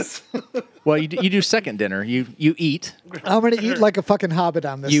 bitches. Well, you do second dinner. You eat. I'm gonna eat like a fucking hobbit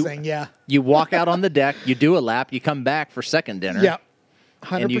on this You- thing. Yeah, You walk out on the deck. You do a lap. You come back for second dinner. yeah,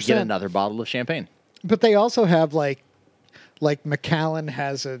 100%. And you get another bottle of champagne. But they also have like Macallan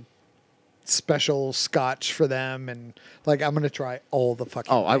has a special scotch for them, and like I'm gonna try all the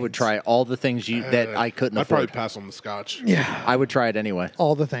fucking. Oh, I would things. try all the things that I couldn't I'd probably afford. pass on the scotch. Yeah, I would try it anyway.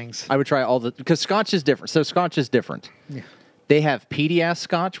 all the things. I would try all the because scotch is different. So scotch is different. Yeah. They have peaty ass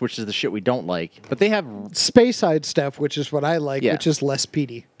scotch, which is the shit we don't like. But they have Speyside stuff, which is what I like, Yeah. which is less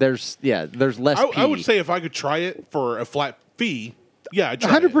peaty. there's less. I would peaty. say if I could try it for a flat fee, yeah, I'd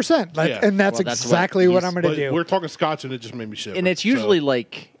try 100%. it. Yeah. And that's Well, that's exactly what what he's- I'm going to But do. we're talking scotch, and it just made me shiver. and it's usually So,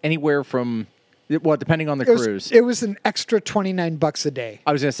 like anywhere from depending on the It was, cruise. it was an extra $29 a day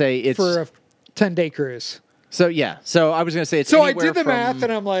I was gonna say it's for a 10-day cruise. so yeah. So I was gonna say it's So I anywhere did the from, math,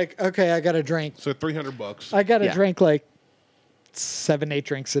 and I'm like, okay, I got to drink. so $300. I got to Yeah. drink like 7-8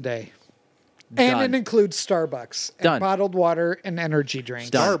 drinks a day. And Done. it includes Starbucks, and Done. bottled water, and energy drinks.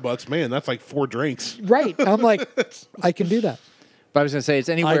 Done. Starbucks, man, that's like 4 drinks. Right. I'm like, I can do that. But I was gonna say it's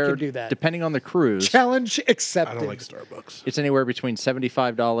anywhere do that. depending on the cruise. Challenge I accepted. don't like Starbucks. It's anywhere between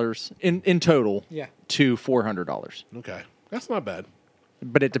 $75 in total Yeah. to $400. Okay, that's not bad.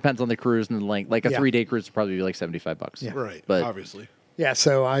 But it depends on the cruise and the length. Like a Yeah. 3-day cruise would probably be like $75. Yeah. Right, But obviously. Yeah,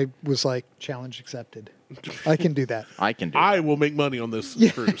 so I was like, challenge accepted. I can do that. I can do I that. will make money on this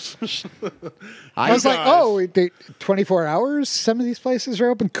cruise. I was like, guys- oh, 24 hours? Some of these places are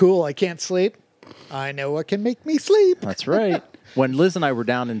open. Cool. I can't sleep. I know what can make me sleep. That's right. When Liz and I were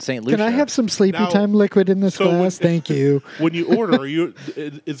down in St. Lucia. Can I have some sleepy Now- time liquid in this so when- glass? Thank you. When you order,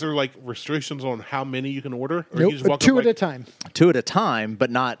 is there like restrictions on how many you can order? Or Nope, you just walk up 2 at like- a time. 2 at a time, but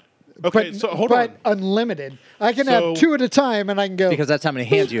not Okay, but, so hold but on. unlimited. I can So- have 2 at a time, and I can go. because that's how many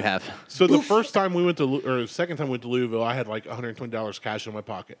hands you have. So the first time we went to, or the second time we went to Louisville, I had like $120 cash in my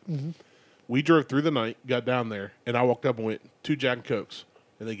pocket. Mm-hmm. We drove through the night, got down there, and I walked up and went, 2 Jack and Cokes.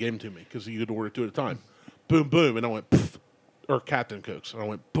 And they gave them to me because you could order 2 at a time. Boom, boom. And I went, pff, or Captain Cokes. And I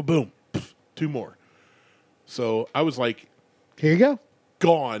went, boom, boom, pff, 2 more. So I was like Here you go.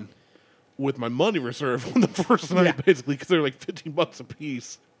 gone with my money reserve on the first night, Yeah. basically, because they're like $15 a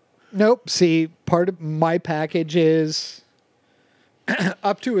piece. Nope. See, part of my package is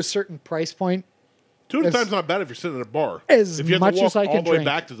up to a certain price point. 2 at a As- time's not bad if you're sitting at a bar. as if you have much to walk as I all can the way drink.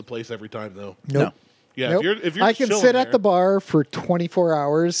 back to the place every time, though. Nope. Yeah, Nope. if you're I can chilling sit at there- the bar for 24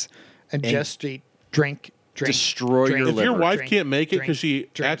 hours and just eat, drink, Destroy your If your liver. wife Drink, can't make it drink, because she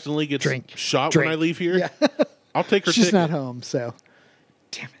drink, accidentally gets drink, shot drink. when I leave here, Yeah. I'll take her She's ticket. not home, so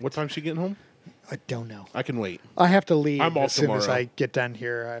What time's she getting home? I don't know. I can wait. I have to leave I'm off as soon as tomorrow. I get done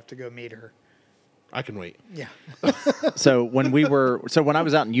here. I have to go meet her. I can wait. Yeah. So when I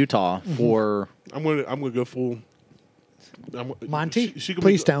was out in Utah Mm-hmm. for I'm gonna go full. Monty, she can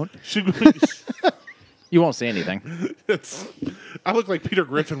please be- don't. She can be- you won't see anything. I look like Peter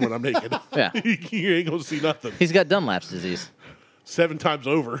Griffin when I'm naked. Yeah. You ain't gonna see nothing. He's got Dunlap's disease. 7 times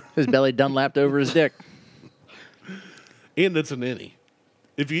over, His belly Dunlapped over his dick. and it's an innie.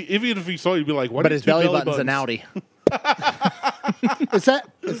 Even if you saw, you'd be like, "What?" But his belly button's an Audi. Is that?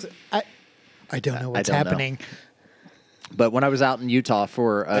 I don't know what's don't know. happening. But when I was out in Utah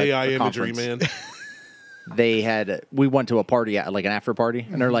for AI a imagery, conference, man. we went to a party, like an after party,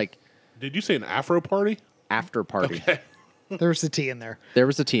 and they're like, Did you say an Afro party? after party. Okay. There's a T in there. There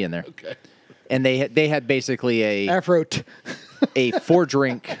was a tea in there. Okay. And they had basically Afro. a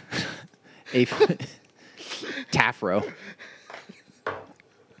 4-drink, Tafro.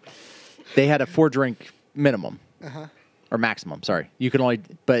 They had a 4-drink minimum or maximum. Sorry, you can only.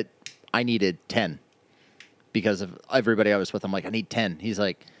 But I needed 10 because of everybody I was with. I'm like, I need 10. He's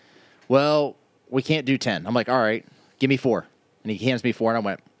like, well, we can't do 10. I'm like, all right, give me 4. And he hands me 4,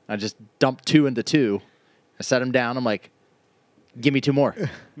 and I just dumped 2 into 2. I set him down. I'm like, give me 2 more.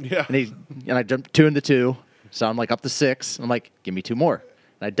 Yeah. And I jumped 2 into 2. So I'm like up to 6. I'm like, give me 2 more.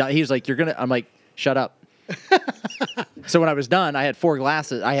 And he was like, I'm like, shut up. So when I was done, I had 4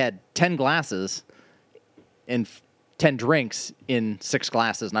 glasses. I had 10 glasses and 10 drinks in 6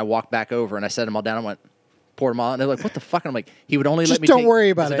 glasses. And I walked back over and I set them all down. I went, poured them all out. And they're like, what the fuck? And I'm like, he would only Just let me don't take- worry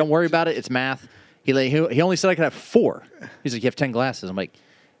I about said, it. Don't worry about it. It's math. He only said I could have 4. He's like, you have 10 glasses. I'm like,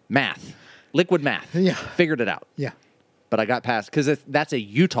 math, liquid math. Yeah. Figured it out. Yeah. But I got past because that's a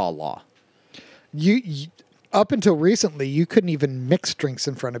Utah law. You up until recently, you couldn't even mix drinks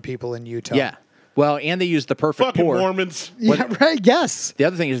in front of people in Utah. Yeah. Well, and they use the perfect Fucking pour. Mormons. Yeah, right. Yes. The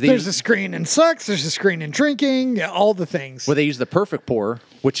other thing is There's a screen in sex. There's a screen in drinking. Yeah, all the things. Well, they use the perfect pour,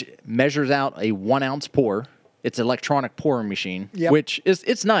 which measures out a 1 ounce pour. It's an electronic pouring machine, Yep. which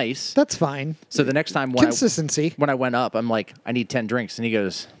it's nice. That's fine. So the next time when Consistency. when I went up, I'm like, I need 10 drinks, and he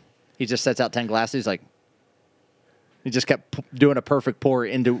just sets out 10 glasses. He's like, he just kept doing a perfect pour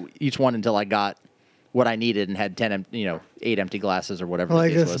into each one until I got what I needed and had 8 empty glasses or whatever.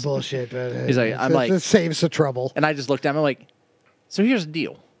 Like, the case this is was. bullshit. But He's like, I'm like- it saves the trouble. And I just looked at him. I'm like, so here's the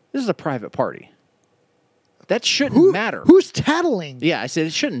deal. This is a private party. That shouldn't matter. Who's tattling? Yeah, I said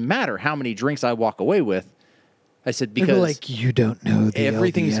it shouldn't matter how many drinks I walk away with. I said They're because like, you don't know the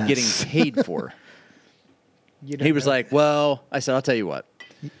everything's LDS. getting paid for. You don't He was know- like, well, I said, I'll tell you what.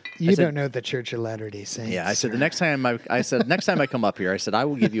 you said- don't know the Church of Latter-day Saints. Yeah, I said sir. the next time next time I come up here, I said I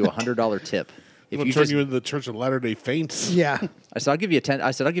will give you $100 tip. If We'll you turn just, you into the Church of Latter-day Saints. Yeah. I said I'll give you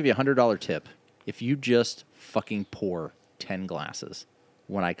 $100 tip if you just fucking pour 10 glasses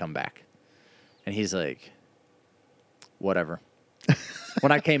when I come back. And he's like, whatever.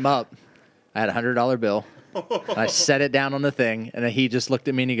 When I came up, I had a $100 bill. And I set it down on the thing, and then he just looked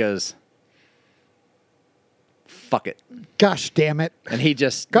at me and he goes, "Fuck it." Gosh damn it. And he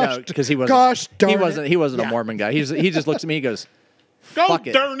just Gosh- because he wasn't gosh darn he wasn't it. a Mormon guy. He just looks at me. He goes, Go Fuck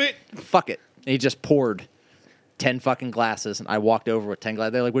it. darn it. "Fuck it." And he just poured 10 fucking glasses, and I walked over with 10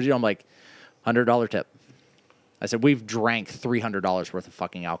 glasses. They're like, "What'd you do?" I'm like, $100 tip. I said, "We've drank $300 worth of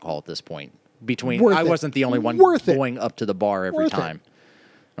fucking alcohol at this point." Worth I it. wasn't the only one Worth it. going up to the bar every Worth it. time.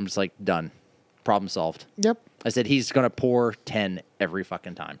 I'm just like, done. Problem solved. Yep. I said, he's going to pour 10 every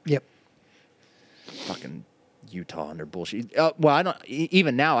fucking time. Yep. Fucking Utah and their bullshit. Well, I don't.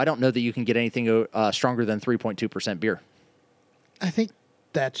 Even now, I don't know that you can get anything stronger than 3.2% beer. I think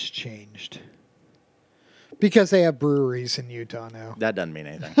that's changed. Because they have breweries in Utah now. That doesn't mean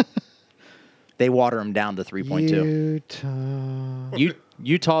anything. They water them down to 3.2. Utah.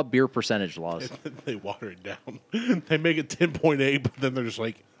 Utah beer percentage laws. They water it down. They make it 10.8, but then they're just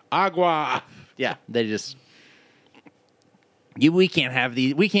like, agua. Yeah, they just. We can't have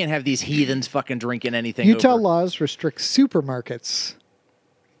these heathens fucking drinking anything. Utah over. laws restrict supermarkets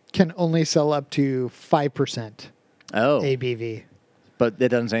can only sell up to 5% Oh, ABV. but it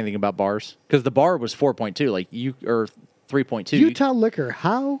doesn't say anything about bars because the bar was 4.2, like you or 3.2. Utah liquor,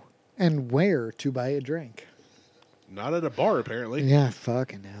 how and where to buy a drink? Not at a bar, apparently. Yeah,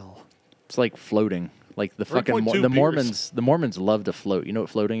 fucking hell. It's like floating. Like the fucking 3.2 the beers. Mormons. The Mormons love to float. You know what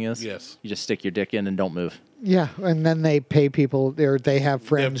floating is? Yes. You just stick your dick in and don't move. Yeah, and then they pay people, or they have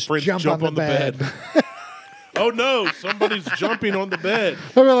friends, jump on the bed. Oh no, somebody's jumping on the bed.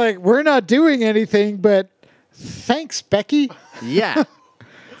 They're like, we're not doing anything, but thanks, Becky. Yeah.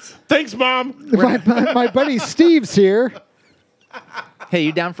 Thanks, Mom. My buddy Steve's here. Hey,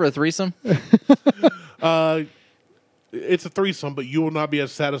 you down for a threesome? It's a threesome, but you will not be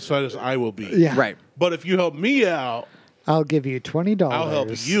as satisfied as I will be. Yeah. Right. But if you help me out, I'll give you $20. I'll help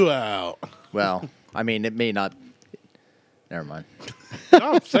you out. Well, I mean, it may not. Never mind.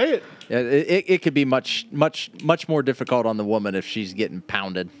 No, say it. Yeah, it could be much more difficult on the woman if she's getting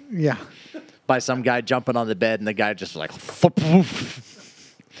pounded Yeah. by some guy jumping on the bed and the guy just like.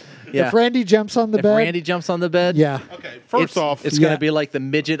 Yeah. If Randy jumps on the If bed. Randy jumps on the bed, Yeah. Okay, first off, it's gonna Yeah. be like the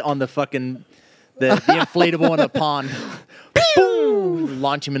midget on the fucking the inflatable in a pond. Boom!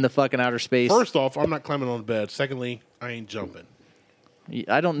 Launch him in the fucking outer space. first off, I'm not climbing on the bed. Secondly, I ain't jumping.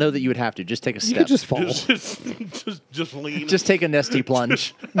 I don't know that you would have to. Just take a You step. could just fall. Just lean. Just take a nesty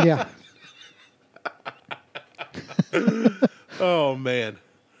plunge. Yeah. Oh man,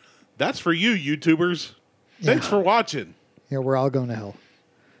 that's for you, YouTubers. Thanks Yeah. for watching. Yeah, we're all going to hell.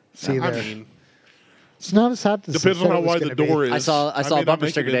 See you I there. mean, It's not as hot as depends on how wide the door is. I saw a may not bumper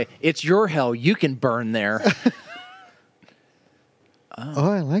make sticker it today. It's your hell. You can burn there.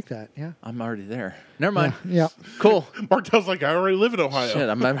 Oh, I like that. Yeah. I'm already there. Never mind. Yeah. Cool. Martel's like, I already live in Ohio. Shit,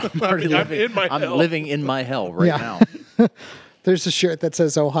 I'm already I'm living. in my I'm hell. living in my hell right Yeah. now. There's a shirt that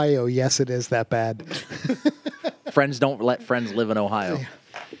says Ohio. Yes, it is that bad. Friends don't let friends live in Ohio.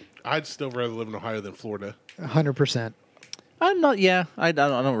 I'd still rather live in Ohio than Florida. 100%. I'm not. Yeah, I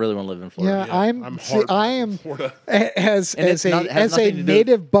don't really want to live in Florida. Yeah, I'm see, hard I for am Florida. as And it's a not- it has as a nothing to do-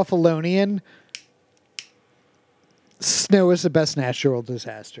 native Buffalonian. Snow is the best natural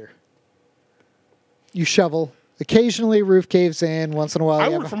disaster. You shovel. Occasionally, roof caves in. Once in a while, I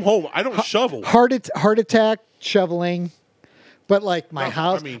you work have from home. I don't shovel. heart attack shoveling. But like my Oh,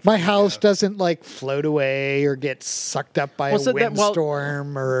 house, I mean, my house yeah. doesn't like float away or get sucked up by a so that- well-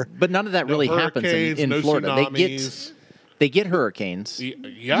 windstorm or. But none of that No really happens hurricanes, in no Florida. tsunamis. They get hurricanes.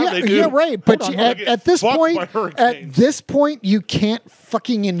 Yeah, they do. Yeah, right. But on, you, hold on. at this Fucked point, by at hurricanes. this point, you can't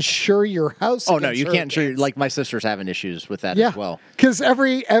fucking insure your house. Oh no, against you can't. hurricanes. Like my sister's having issues with that Yeah, as well. because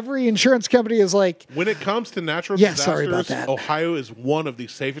every insurance company is like, When it comes to natural Yeah, disasters, sorry about that. Ohio is one of the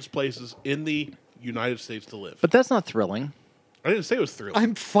safest places in the United States to live. But that's not thrilling. I didn't say it was thrilling.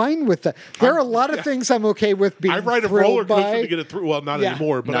 I'm fine with that. There are a lot of things I'm okay with being I ride a thrilled roller coaster by. to get it through. Well, not Yeah.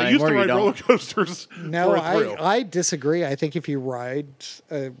 anymore, but Not I used to anymore, you ride don't. roller coasters No, for a thrill. I disagree. I think if you ride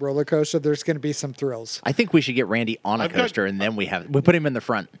a roller coaster, there's going to be some thrills. I think we should get Randy on a I've got- coaster and then we put him in the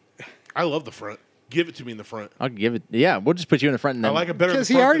front. I love the front. Give it to me in the front. I'll give it. Yeah, we'll just put you in the front and I then. like it better. in the Because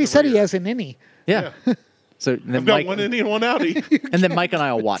he front already than the said he rear. has an innie. Yeah. So then I've got Mike, one Indy and one Audi. and then Mike and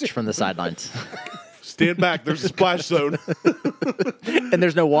I will watch from the sidelines. Stand back. There's a splash zone. And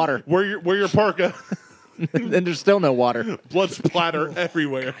there's no water. Wear your parka. And there's still no water. Blood splatter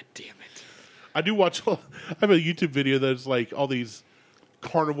everywhere. Damn it. I do watch. I have a YouTube video that's like all these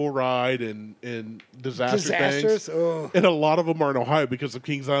carnival ride and disaster Disasters? things, Oh. and a lot of them are in Ohio because of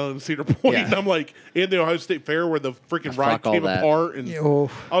Kings Island and Cedar Point. Yeah. And I'm like, in the Ohio State Fair where the freaking ride Fuck all came that. apart, and Oh.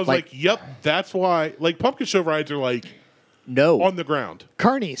 I was Like- like, "Yep, that's why." Like pumpkin show rides are like No. on the ground.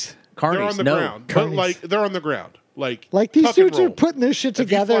 Carnies. They're Carnies. on the No. ground, but Carnies. like they're on the ground. Like These tuck and dudes are roll. putting this shit If you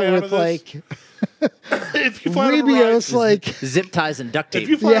together fly out with of this- like If you fly out of a Rebios, ride- like Zip ties and duct tape. if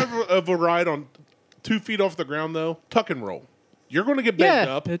you fly Yeah. out of a ride on 2 feet off the ground, though, tuck and roll. You're going to get banged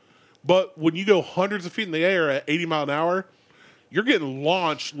Yeah. up. But when you go hundreds of feet in the air at 80 mile an hour, you're getting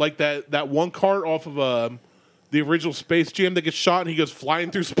launched like that one cart off of the original Space Jam that gets shot and he goes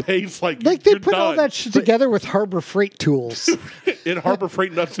flying through space. Like they you're put all done. that shit together with Harbor Freight tools. in Harbor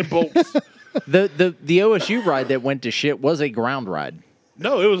Freight nuts and bolts. The OSU ride that went to shit was a ground ride.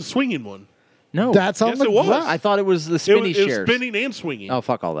 No, it was a swinging one. No. That's on Yes, the it was. ground. I thought it was the It spinny was, it was shares. spinning and swinging. Oh,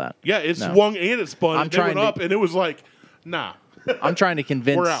 fuck all that. Yeah, it No. swung and it spun. I'm and it went trying to- up, and it was like, nah. I'm trying to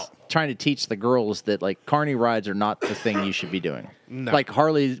convince, We're out. trying to teach the girls that like carny rides are not the thing you should be doing. No. Like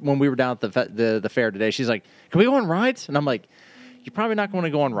Harley, when we were down at the fair today, she's like, "Can we go on rides?" And I'm like, "You're probably not going to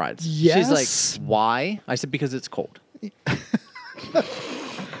go on rides." Yes. She's like, "Why?" I said, "Because it's cold."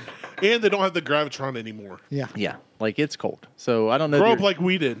 And they don't have the Gravitron anymore. Yeah. Yeah, like it's cold. So I don't know. Grow if up like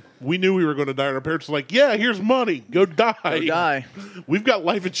we did. We knew we were going to die, and our parents were like, "Yeah, here's money. Go die. Go die. We've got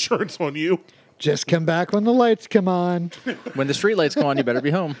life insurance on you." Just come back when the lights come on. when the street lights go on, you better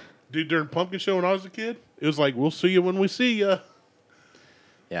be home. Dude, during Pumpkin Show when I was a kid, it was like, "We'll see you when we see you."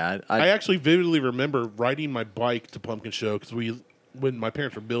 Yeah, I actually vividly remember riding my bike to Pumpkin Show because when my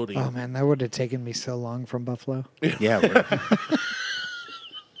parents were building. Oh man, that would have taken me so long from Buffalo. yeah. Right.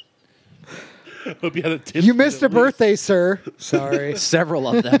 Hope you had a tip You missed a at least. birthday, sir. Sorry. Several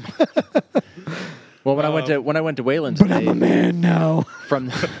of them. Well, when I went to Wayland's But I'm a today, man now.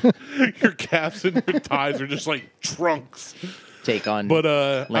 from Your caps and your ties are just like trunks. take on But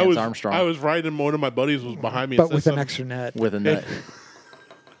Lance Armstrong. I was riding, and one of my buddies was behind me, and But said with an something, extra net. with a nut.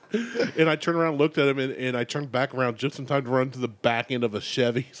 and I turned around, looked at him, and I turned back around just in time to run to the back end of a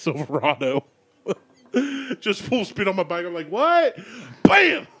Chevy Silverado. Just full speed on my bike. I'm like, what?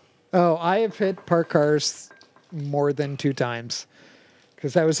 Bam! Oh, I have hit park cars more than 2 times.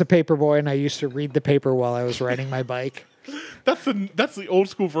 Because I was a paper boy and I used to read the paper while I was riding my bike. That's the old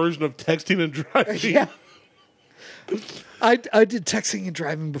school version of texting and driving. Yeah. I did texting and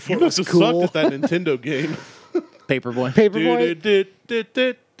driving before You it must was have cool. sucked at that Nintendo game. Paperboy. Paperboy.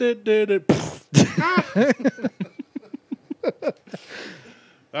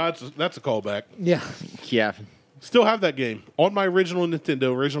 That's a callback. Yeah. Yeah. Still have that game on my original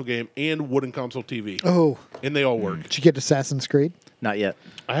Nintendo, original game, and wooden console TV, Oh, and they all work. did you get Assassin's Creed? Not yet.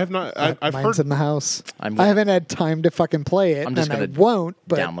 I have not. I've Mine's heard. in the house. I'm- I haven't had time to fucking play it, I'm just and I gonna won't.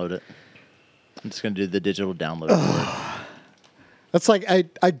 But Download it. I'm just gonna do the digital download. for it. that's like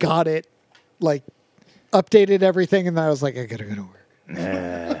I got it, like updated everything, and then I was like, I gotta go to work.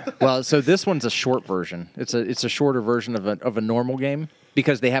 Well, so this one's a short version. It's a shorter version of a normal game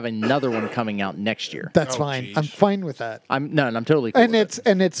because they have another one coming out next year. That's Oh, fine. geez. I'm fine with that. I'm totally cool And with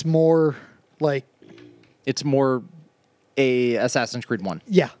it's more like it's more a Assassin's Creed 1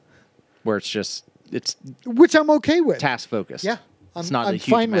 yeah, where it's which I'm okay with. task focused. Yeah, it's I'm- not I'm a huge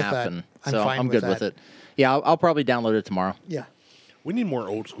fine with map, that. and I'm so fine I'm with good with that. it. Yeah, I'll probably download it tomorrow. Yeah. We need more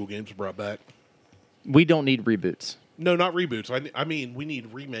old school games brought back. We don't need reboots. No, not reboots. I mean, we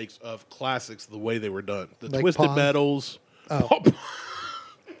need remakes of classics the way they were done. The Like Twisted Pong? Metals. Oh.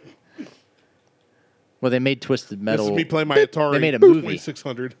 Well, they made Twisted This Metal. is me playing my Atari. They made a movie.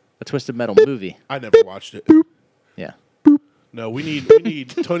 2600. A Twisted Metal movie. I never watched it. Yeah. No, we need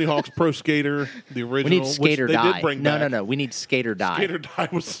Tony Hawk's Pro Skater, the original. We need Skater which they Die. did bring No. back. We need Skater Die. Skater Die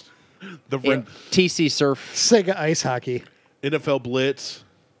was the And TC Surf. Sega Ice Hockey. NFL Blitz.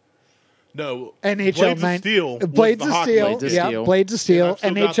 No, NHL Blades 9 of Steel. was Blades the of hockey Steel. one. Blades of Yeah, Steel. Blades of Steel. I've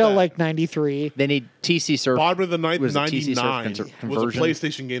still got NHL that. like 93. They need TC Surf. Bottom of the ninth, Was it TC Surf 99 was a conversion?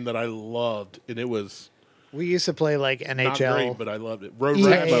 PlayStation game that I loved, and it was We used to play like NHL. not great, but I loved it. Road EA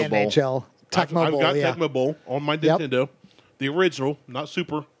Rash. Tecmo Bowl. NHL. Tecmo I've Bowl, got yeah. Tecmo Bowl on my Yep. Nintendo. The original, not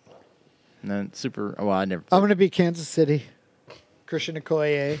Super. And then Super. Well, I never. I'm going to be Kansas City. Christian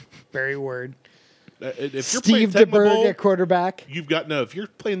Okoye, Barry Word. If you're Steve playing Tecmo DeBerg Bowl, at quarterback. you've got no. If you're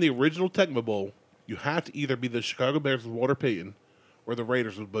playing the original Tecmo Bowl, you have to either be the Chicago Bears with Walter Payton or the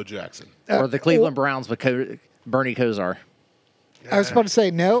Raiders with Bo Jackson. Or the Cleveland Browns with Bernie Kosar. I was about to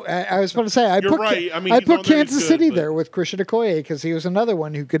say no. I was about to say You're right. I mean, I he's put on there, he's Kansas good, City but- there with Christian Okoye because he was another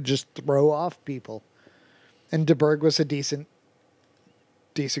one who could just throw off people, and DeBerg was a decent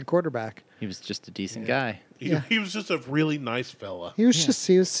quarterback. He was just a decent guy. He was just a really nice fella. He was just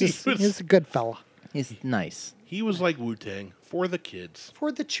he was a good fella He's nice. He was like Wu-Tang for the kids,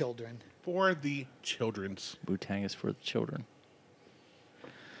 for the children. for the children's. Wu-Tang is for the children.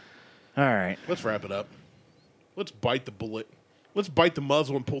 All right. Let's wrap it up. Let's bite the bullet. Let's bite the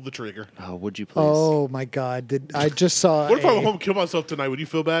muzzle and pull the trigger. Oh, would you please? Oh my God! Did I just saw? What if I went home and kill myself tonight? Would you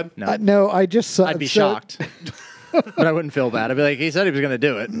feel bad? No. No, I just saw. I'd be so- shocked. But I wouldn't feel bad. I'd be like, he said he was going to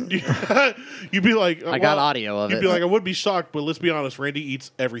do it. You'd be like, I got audio of You'd it. be like, I would be shocked, but let's be honest, Randy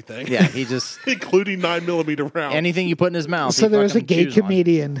eats everything. Yeah, he just including 9mm rounds. anything you put in his mouth. So he there was a fucking gay chews on.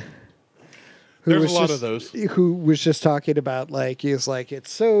 comedian. Who There's was a lot just- of those. Who was just talking about like he was like it's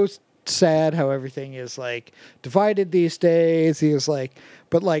so sad how everything is like divided these days. He was like,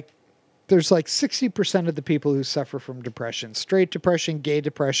 but like there's like 60% of the people who suffer from depression, straight depression, gay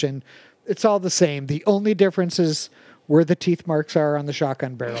depression. It's all the same. The only difference is where the teeth marks are on the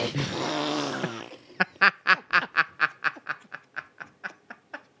shotgun barrel.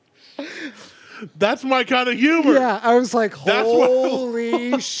 That's my kind of humor. Yeah, I was like, That's what-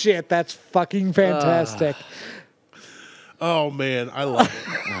 holy shit, that's fucking fantastic. Oh man, I love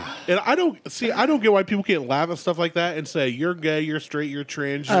it. And I don't get why people can't laugh at stuff like that and say you're gay, you're straight, you're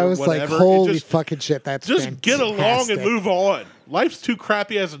trans, you're I was whatever. like, holy just fucking shit, that's just get along fantastic. and move on. Life's too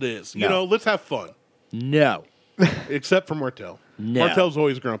crappy as it is. You No. know, let's have fun. No. Except for Martel. No. Martel's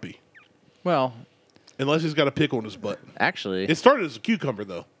always grumpy. Well, Unless he's got a pickle in his butt. actually, It started as a cucumber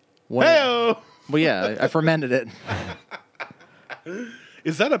though. when- Hey, well, yeah, I fermented it.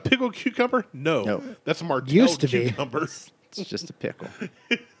 is that a pickled cucumber? No. No. That's a Martel Used to be. cucumber. It's just a pickle.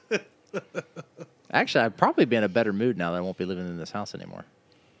 Actually, I'd probably be in a better mood now that I won't be living in this house anymore.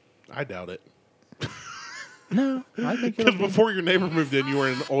 I doubt it. No, I think Because before your neighbor moved in, you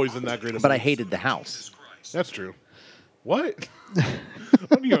weren't always in that great of But I mood. hated the house. That's true. What?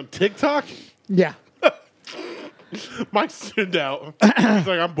 Are you on TikTok? Yeah. Mike's tuned out. He's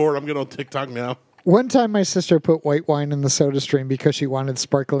like, I'm bored. I'm getting on TikTok now. One time my sister put white wine in the soda stream because she wanted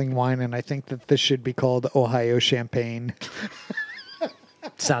sparkling wine, and I think that this should be called Ohio champagne.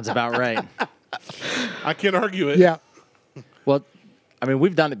 Sounds about right. I can't argue it. Yeah. Well, I mean,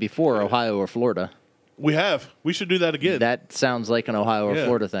 we've done it before, Ohio or Florida. We have. We should do that again. That sounds like an Ohio or Yeah.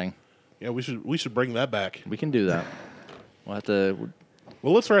 Florida thing. Yeah, we should bring that back. We can do that. We'll have to.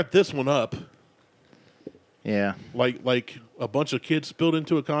 Well, let's wrap this one up. Yeah. Like a bunch of kids spilled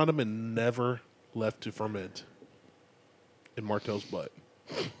into a condom and never left to ferment in Martel's butt.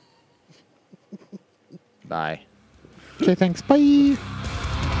 Bye. Okay, thanks. Bye.